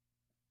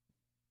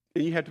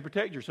 And you have to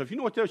protect yourself. You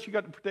know what else you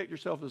got to protect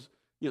yourself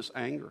is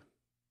anger.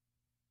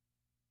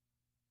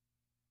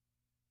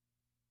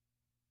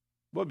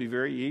 Well, it'd be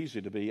very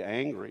easy to be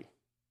angry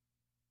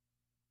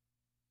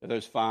at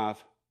those 5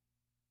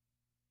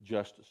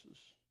 justices.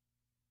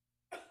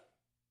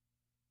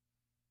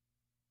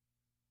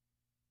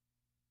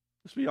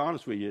 Let's be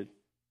honest with you.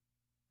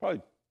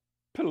 Probably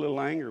put a little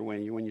anger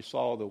when you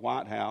saw the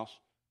White House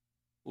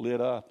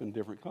lit up in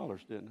different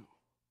colors, didn't it?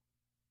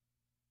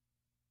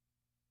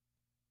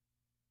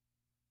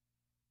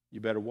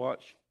 You better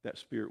watch that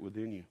spirit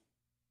within you.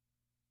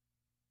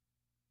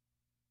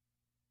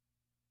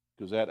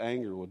 Because that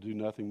anger will do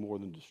nothing more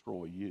than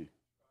destroy you.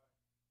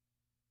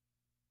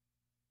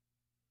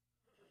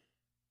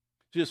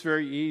 It's just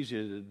very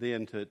easy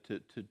then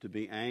to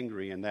be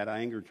angry, and that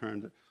anger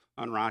turned to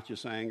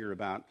unrighteous anger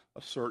about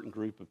a certain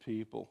group of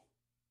people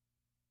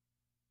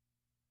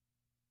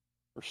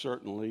or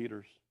certain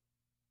leaders.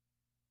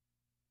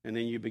 And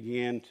then you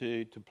begin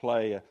to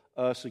play a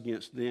us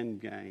against them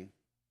game.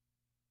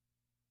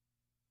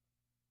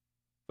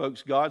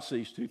 Folks, God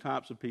sees two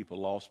types of people,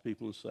 lost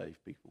people and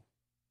saved people.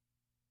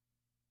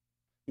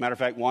 Matter of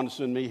fact, Wanda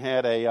and me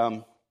had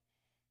a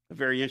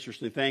very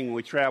interesting thing when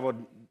we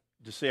traveled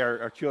to see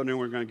our children.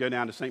 We were going to go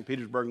down to St.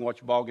 Petersburg and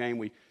watch a ball game.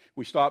 We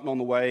stopped on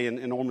the way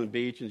in Ormond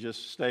Beach and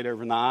just stayed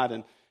overnight.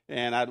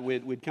 And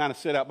we'd kind of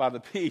sit out by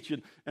the beach.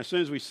 And as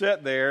soon as we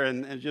sat there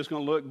and just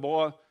going to look,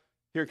 boy,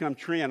 here come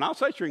Trin. I'll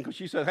say Trin because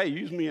she said, hey,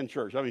 use me in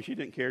church. I mean, she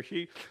didn't care.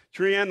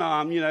 Trin,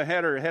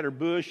 had her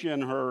bush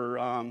in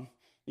her,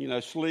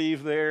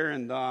 sleeve there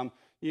and,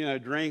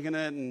 drinking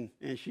it.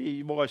 And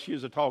she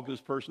was the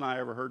talkingest person I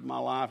ever heard in my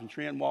life. And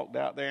Trin walked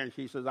out there and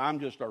she says, I'm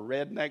just a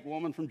redneck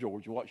woman from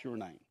Georgia. What's your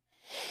name?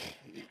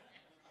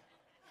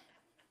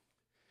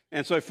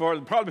 And so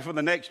probably for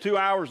the next 2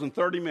 hours and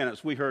 30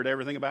 minutes, we heard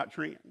everything about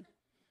Trin.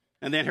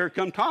 And then here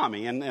come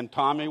Tommy, and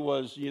Tommy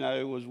was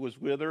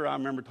with her. I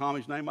remember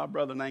Tommy's name, my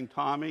brother named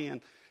Tommy,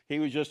 and he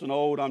was just an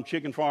old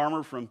chicken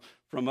farmer from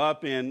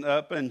up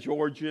in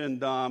Georgia,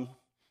 and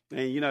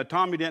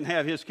Tommy didn't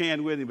have his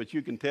can with him, but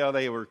you can tell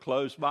they were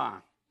close by.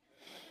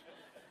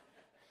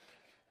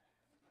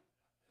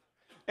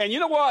 And you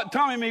know what,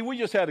 Tommy and me, we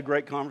just had a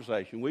great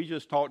conversation. We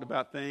just talked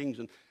about things,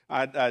 and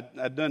I'd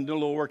done a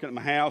little work at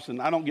my house,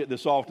 and I don't get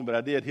this often, but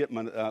I did hit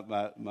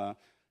my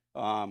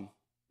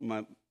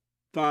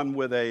thumb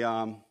with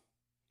a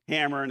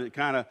hammer, and it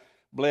kind of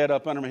bled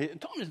up under my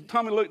head.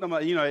 Tommy looked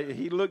at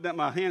he looked at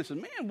my hand and said,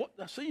 man,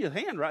 I see your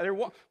hand right there.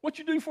 What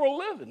you do for a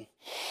living?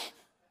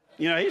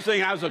 He's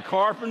thinking I was a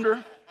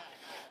carpenter.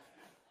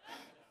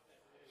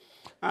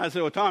 I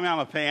said, well, Tommy, I'm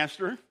a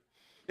pastor.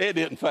 It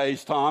didn't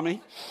faze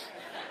Tommy.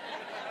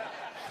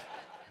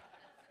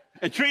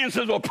 And Trin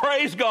says, well,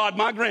 praise God,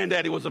 my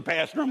granddaddy was a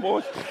pastor. And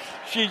boy,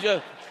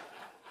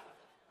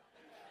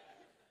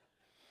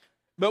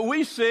 But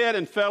we sat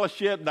in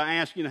fellowship, and I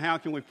asked, how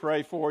can we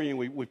pray for you?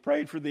 And we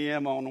prayed for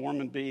them on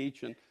Ormond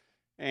Beach.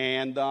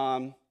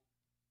 But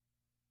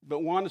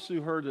Wanda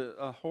Sue heard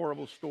a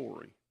horrible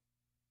story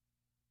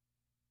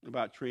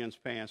about Trin's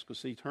past,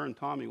 because her and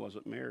Tommy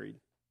wasn't married.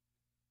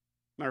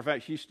 Matter of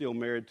fact, she's still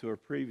married to her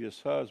previous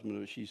husband,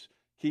 but she's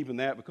keeping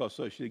that because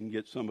so she can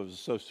get some of his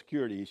Social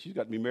Security. She's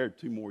got to be married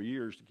 2 more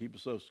years to keep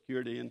his Social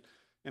Security. And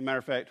matter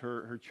of fact,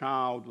 her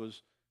child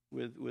was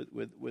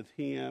with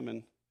him,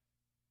 and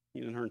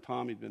her and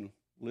Tommy had been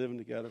living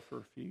together for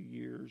a few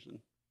years,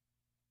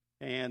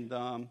 and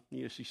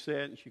she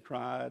sat and she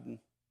cried, and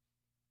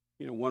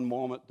one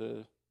moment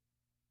to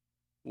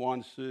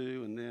Wanda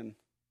Sue, and then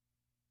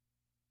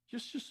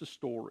just a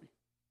story.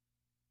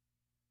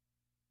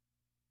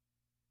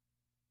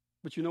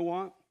 But you know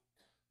what?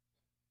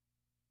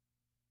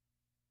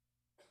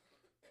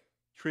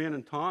 Trin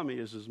and Tommy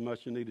is as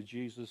much in need of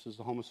Jesus as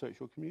the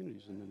homosexual community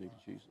is in the need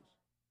of Jesus.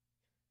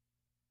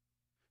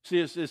 See,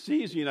 it's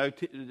easy,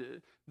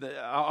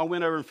 I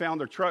went over and found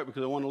their truck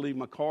because I wanted to leave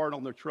my card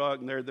on their truck,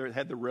 and they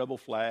had the rebel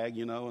flag,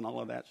 and all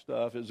of that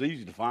stuff. It was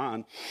easy to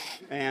find.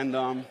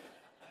 And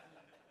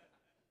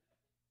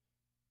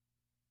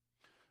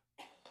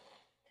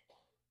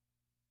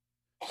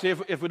see,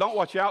 if we don't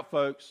watch out,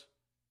 folks,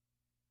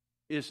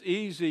 it's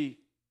easy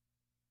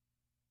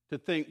to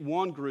think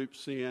one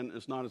group's sin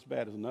is not as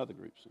bad as another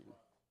group's sin.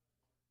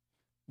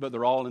 But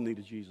they're all in need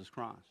of Jesus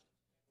Christ.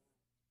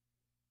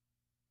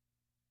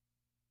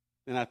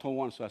 And I told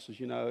one, I said,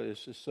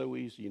 it's just so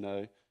easy,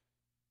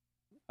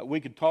 We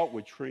could talk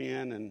with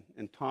Trin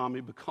and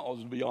Tommy because,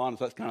 to be honest,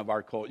 that's kind of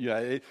our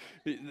culture.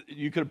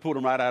 You could have pulled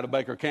them right out of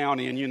Baker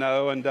County, and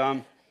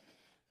I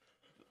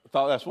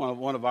thought that's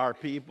one of our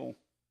people.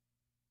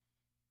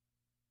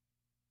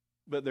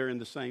 But they're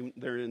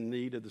in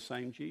need of the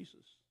same Jesus.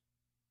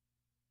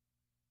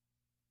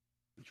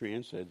 And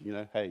Trin said,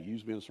 hey,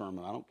 use me in a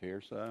sermon. I don't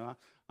care. So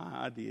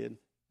I did.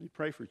 You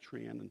pray for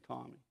Trin and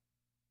Tommy.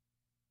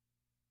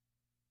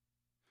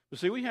 But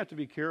see, we have to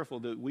be careful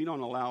that we don't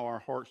allow our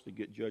hearts to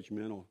get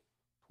judgmental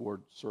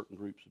toward certain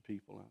groups of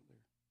people out there.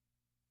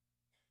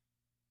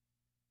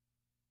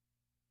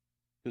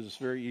 Because it's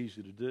very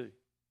easy to do.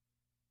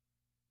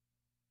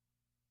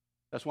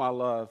 That's why I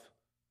love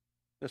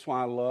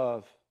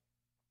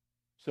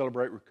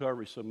Celebrate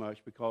Recovery so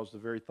much, because the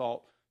very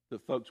thought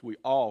that, folks, we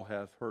all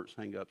have hurts,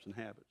 hang-ups, and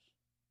habits.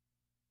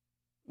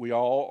 We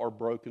all are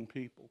broken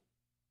people.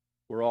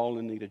 We're all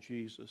in need of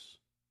Jesus.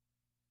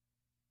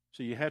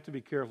 So you have to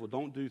be careful.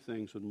 Don't do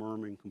things with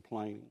murmuring,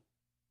 complaining.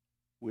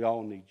 We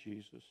all need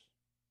Jesus.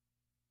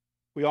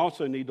 We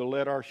also need to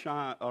let our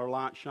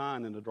light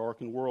shine in a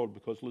darkened world,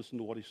 because listen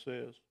to what he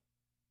says.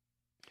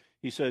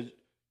 He says,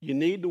 you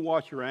need to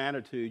watch your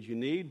attitudes. You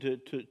need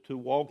to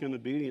walk in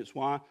obedience.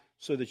 Why?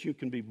 So that you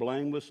can be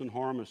blameless and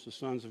harmless, the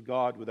sons of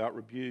God, without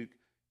rebuke,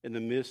 in the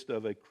midst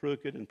of a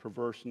crooked and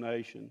perverse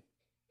nation,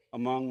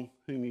 among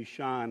whom you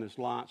shine as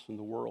lights in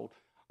the world.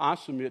 I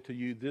submit to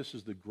you, this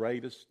is the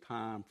greatest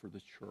time for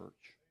the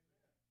church,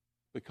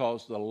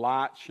 because the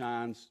light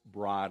shines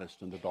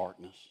brightest in the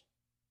darkness.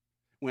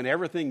 When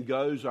everything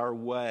goes our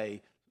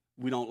way,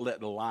 we don't let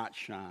the light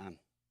shine.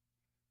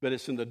 But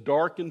it's in the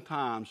darkened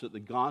times that the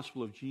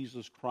gospel of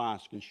Jesus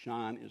Christ can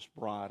shine its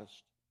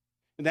brightest.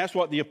 And that's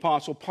what the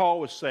Apostle Paul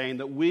was saying,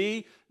 that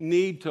we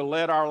need to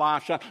let our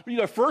light shine.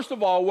 First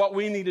of all, what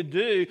we need to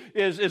do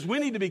is we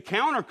need to be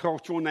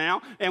countercultural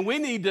now, and we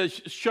need to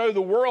show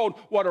the world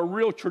what a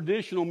real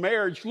traditional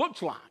marriage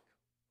looks like.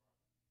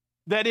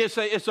 That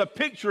it's a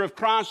picture of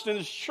Christ in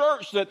His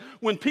church, that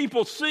when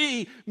people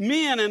see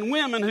men and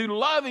women who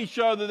love each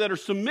other, that are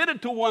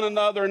submitted to one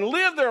another and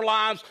live their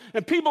lives,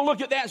 and people look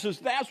at that and says,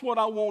 that's what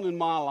I want in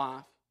my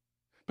life.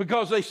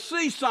 Because they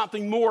see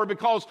something more,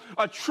 because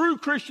a true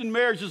Christian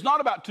marriage is not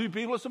about two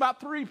people, it's about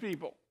three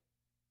people.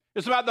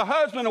 It's about the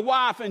husband and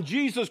wife and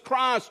Jesus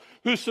Christ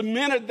who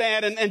cemented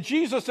that. And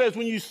Jesus says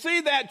when you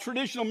see that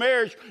traditional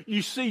marriage,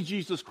 you see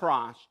Jesus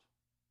Christ.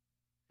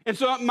 And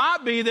so it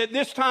might be that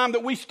this time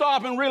that we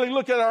stop and really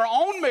look at our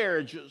own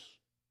marriages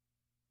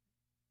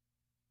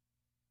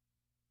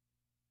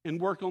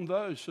and work on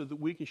those so that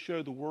we can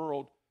show the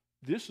world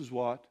this is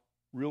what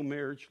real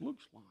marriage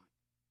looks like.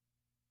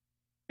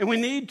 And we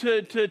need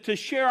to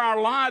share our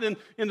light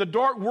in the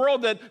dark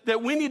world,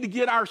 that we need to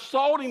get our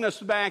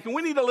saltiness back, and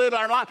we need to let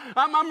our light.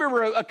 I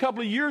remember a couple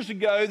of years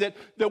ago that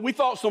we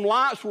thought some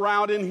lights were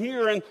out in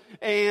here,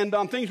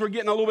 and things were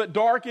getting a little bit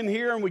dark in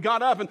here, and we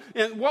got up,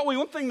 and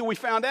one thing that we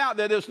found out,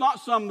 that it's not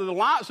some of the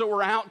lights that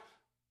were out,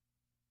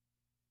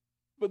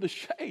 but the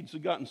shades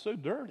had gotten so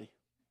dirty.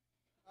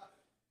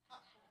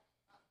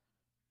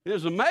 It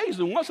was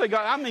amazing. Once they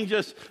got, I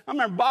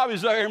remember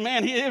Bobby's there,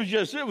 man,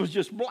 it was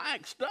just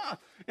black stuff.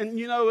 And,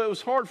 it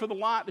was hard for the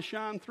light to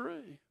shine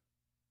through.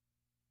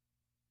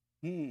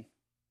 Could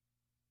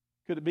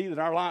it be that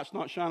our light's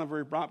not shining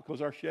very bright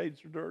because our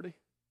shades are dirty?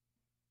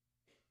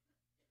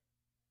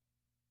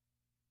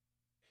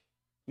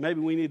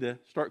 Maybe we need to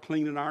start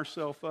cleaning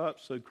ourselves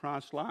up so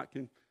Christ's light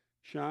can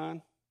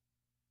shine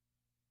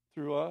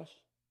through us.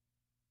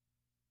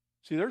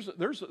 See, there's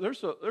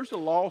a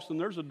lost and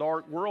there's a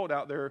dark world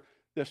out there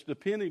that's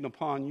depending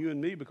upon you and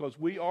me, because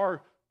we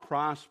are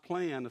Christ's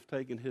plan of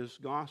taking His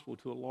gospel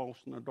to a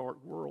lost and a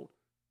dark world.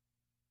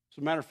 As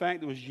a matter of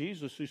fact, it was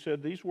Jesus who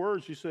said these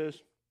words. He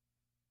says,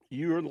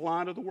 you are the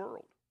light of the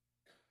world.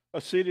 A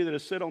city that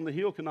is set on the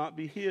hill cannot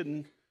be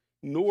hidden,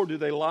 nor do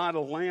they light a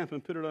lamp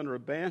and put it under a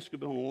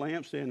basket, but on a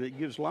lampstand that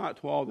gives light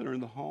to all that are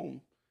in the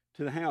home.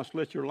 To the house,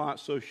 let your light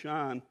so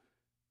shine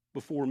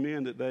before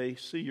men that they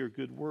see your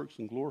good works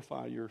and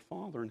glorify your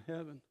Father in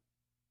heaven.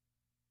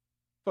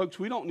 Folks,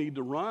 we don't need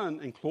to run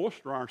and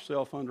cloister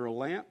ourselves under a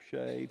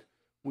lampshade.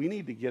 We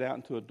need to get out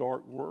into a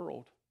dark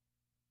world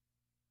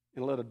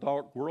and let a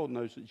dark world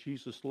know that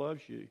Jesus loves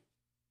you.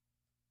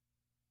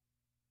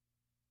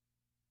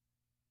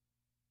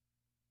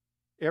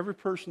 Every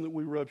person that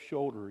we rub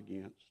shoulder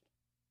against,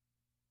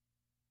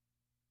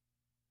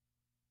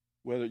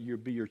 whether you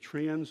be your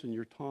Trends and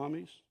your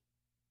Tommies,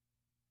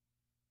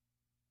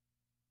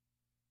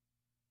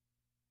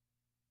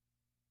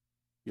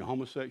 your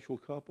homosexual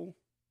couple,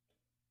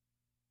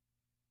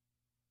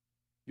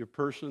 your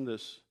person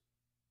that's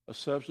a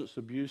substance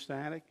abuse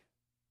addict,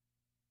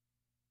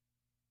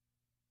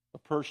 a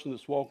person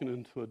that's walking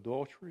into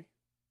adultery,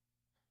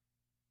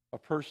 a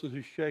person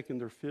who's shaking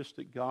their fist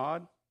at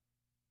God.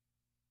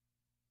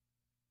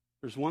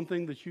 There's one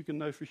thing that you can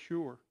know for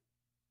sure,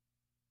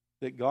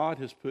 that God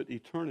has put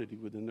eternity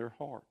within their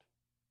heart.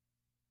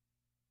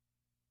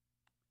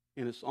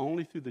 And it's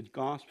only through the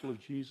gospel of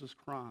Jesus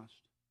Christ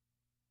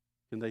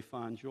can they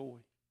find joy.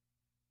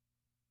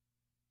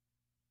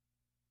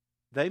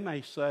 They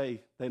may say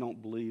they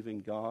don't believe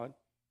in God,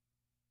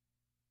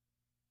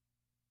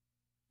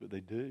 but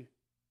they do.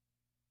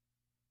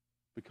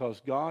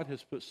 Because God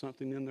has put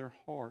something in their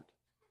heart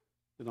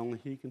that only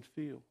He can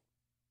feel.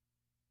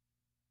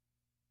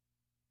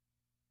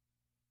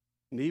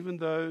 And even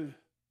though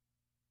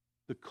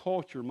the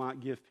culture might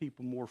give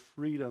people more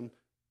freedom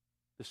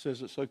that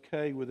says it's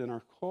okay within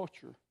our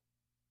culture,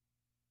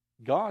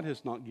 God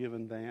has not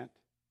given that,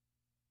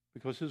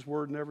 because His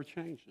word never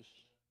changes.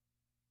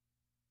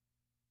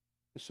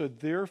 And so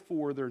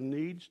therefore, there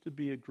needs to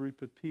be a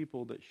group of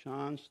people that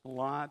shines the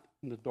light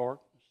in the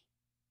darkness.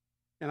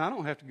 And I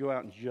don't have to go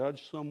out and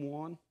judge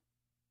someone.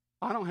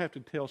 I don't have to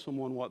tell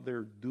someone what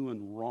they're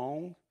doing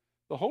wrong.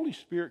 The Holy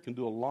Spirit can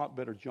do a lot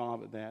better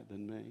job at that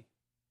than me.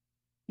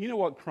 You know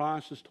what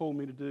Christ has told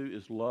me to do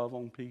is love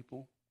on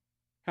people.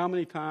 How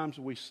many times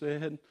have we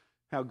said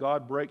how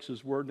God breaks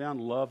His word down,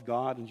 love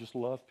God and just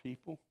love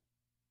people?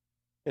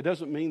 It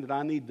doesn't mean that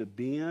I need to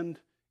bend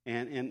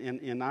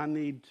and I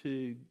need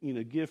to,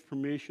 give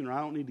permission, or I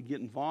don't need to get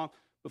involved.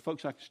 But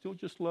folks, I can still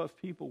just love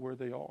people where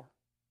they are.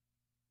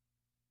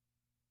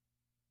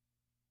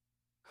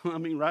 I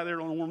mean, right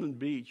there on Ormond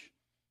Beach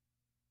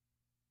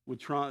with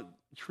Trent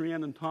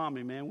and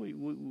Tommy, man,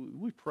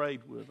 we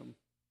prayed with them.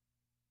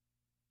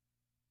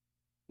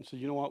 And said,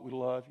 you know what, we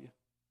love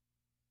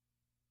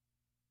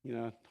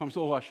you. Tommy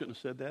said, I shouldn't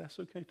have said that. That's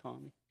okay,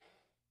 Tommy.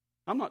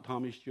 I'm not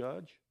Tommy's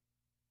judge.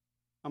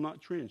 I'm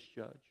not Trent's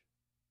judge.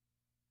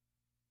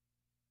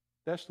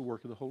 That's the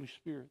work of the Holy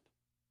Spirit.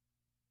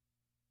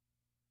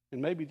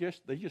 And maybe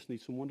they just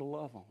need someone to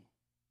love on them.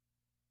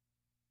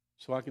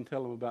 So I can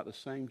tell them about the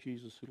same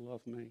Jesus who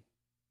loved me.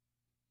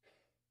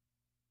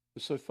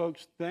 And so,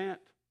 folks, that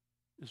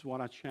is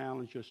what I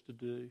challenge us to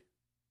do.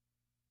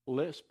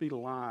 Let's be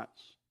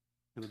lights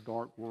in a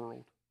dark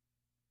world.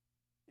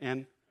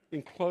 And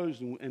in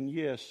closing, and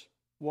yes,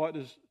 what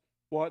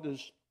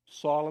does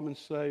Solomon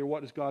say, or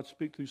what does God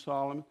speak through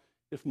Solomon?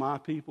 If my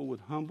people would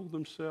humble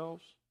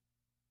themselves,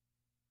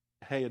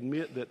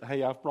 admit that,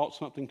 I've brought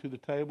something to the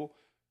table.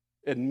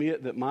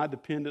 Admit that my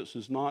dependence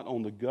is not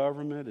on the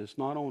government, it's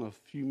not on a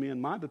few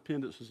men. My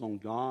dependence is on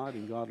God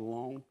and God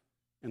alone,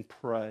 and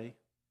pray.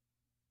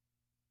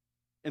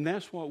 And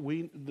that's what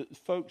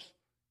folks,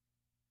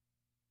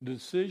 the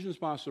decisions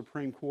by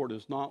Supreme Court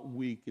is not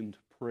weakened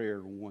prayer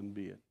one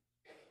bit.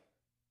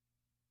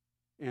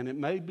 And it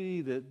may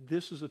be that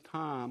this is a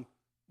time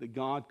that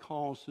God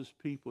calls His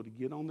people to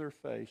get on their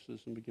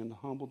faces and begin to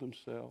humble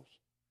themselves.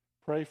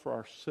 Pray for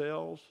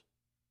ourselves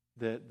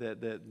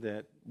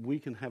that we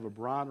can have a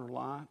brighter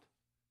light.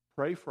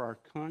 Pray for our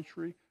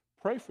country.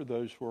 Pray for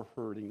those who are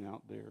hurting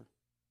out there.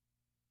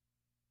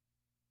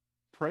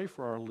 Pray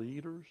for our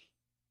leaders.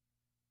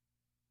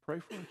 Pray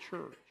for our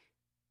church.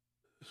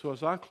 So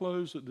as I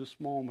close at this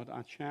moment,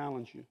 I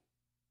challenge you.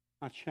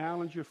 I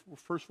challenge you,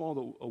 first of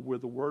all,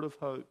 with the word of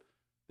hope,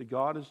 that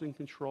God is in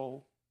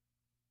control.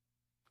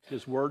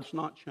 His word's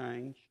not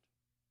changed.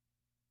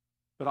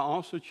 But I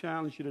also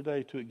challenge you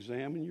today to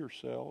examine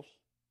yourselves.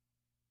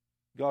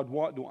 God,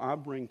 what do I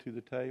bring to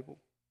the table?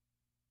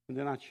 And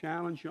then I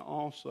challenge you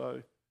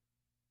also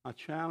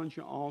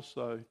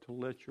to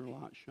let your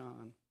light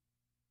shine.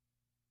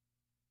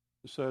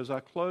 And so as I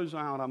close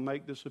out, I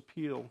make this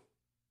appeal.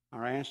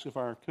 I ask if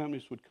our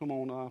companies would come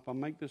on up. I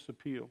make this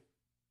appeal.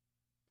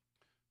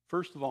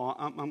 First of all,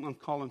 I'm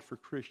calling for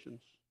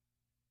Christians.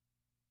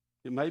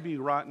 It may be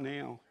right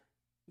now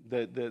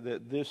that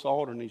this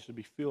altar needs to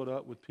be filled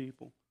up with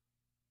people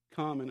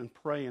coming and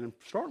praying, and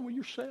starting with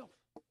yourself.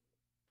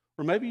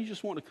 Or maybe you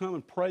just want to come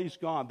and praise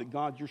God that,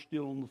 God, you're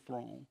still on the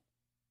throne.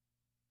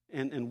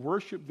 And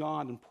worship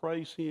God and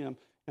praise Him,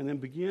 and then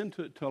begin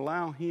to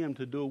allow Him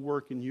to do a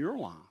work in your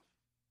life.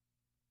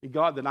 And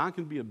God, that I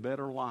can be a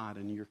better light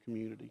in your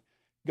community.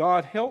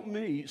 God, help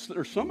me.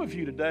 There's some of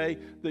you today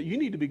that you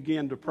need to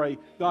begin to pray,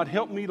 God,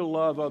 help me to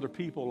love other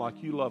people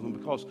like you love them.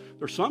 Because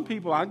there's some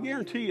people, I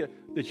guarantee you,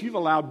 that you've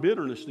allowed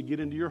bitterness to get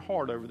into your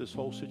heart over this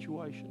whole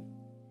situation.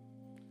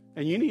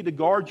 And you need to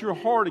guard your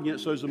heart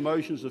against those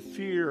emotions of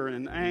fear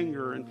and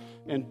anger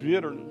and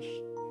bitterness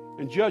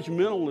and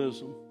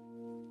judgmentalism.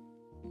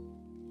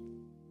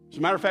 As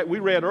a matter of fact, we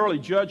read early,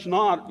 judge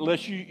not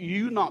lest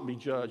you not be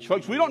judged.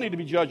 Folks, we don't need to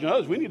be judging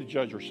others. We need to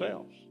judge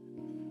ourselves.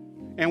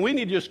 And we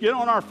need to just get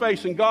on our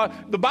face. And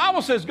God, the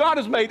Bible says God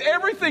has made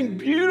everything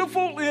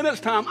beautiful in its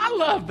time. I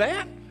love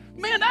that.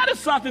 Man, that is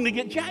something to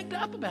get jacked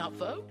up about,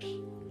 folks.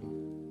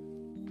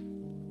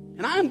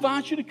 And I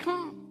invite you to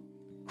come.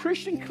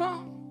 Christian,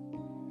 come.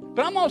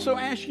 But I'm also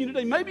asking you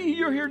today, maybe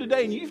you're here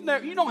today and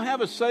you don't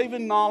have a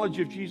saving knowledge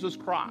of Jesus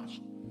Christ.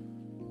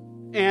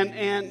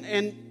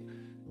 And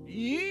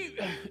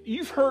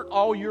you've hurt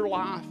all your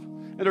life.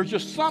 And there's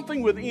just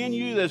something within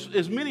you that's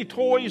as many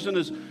toys, and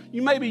as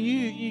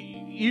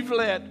you've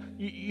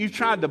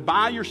tried to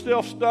buy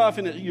yourself stuff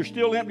and you're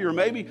still empty, or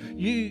maybe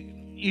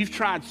you've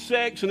tried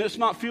sex and it's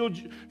not filled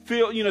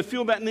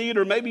that need,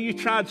 or maybe you've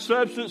tried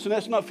substance and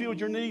that's not filled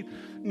your need.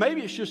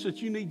 Maybe it's just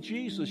that you need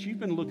Jesus. You've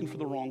been looking for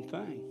the wrong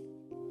thing.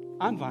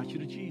 I invite you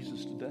to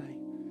Jesus today,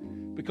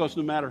 because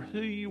no matter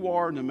who you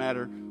are, no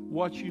matter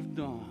what you've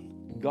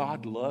done,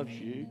 God loves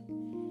you,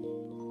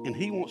 and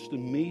He wants to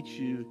meet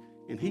you,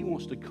 and He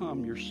wants to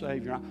come your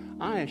Savior.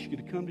 I ask you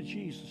to come to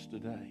Jesus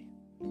today.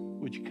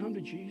 Would you come to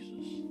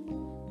Jesus?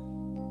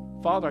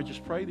 Father, I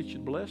just pray that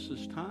you'd bless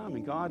this time.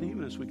 And God,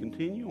 even as we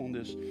continue on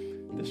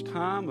this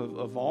time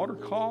of altar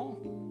call,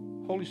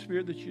 Holy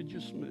Spirit, that you'd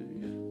just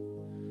move.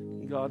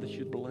 And God, that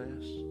you'd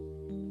bless.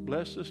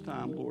 Bless this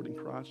time, Lord, in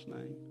Christ's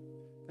name.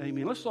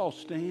 Amen. Let's all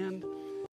stand.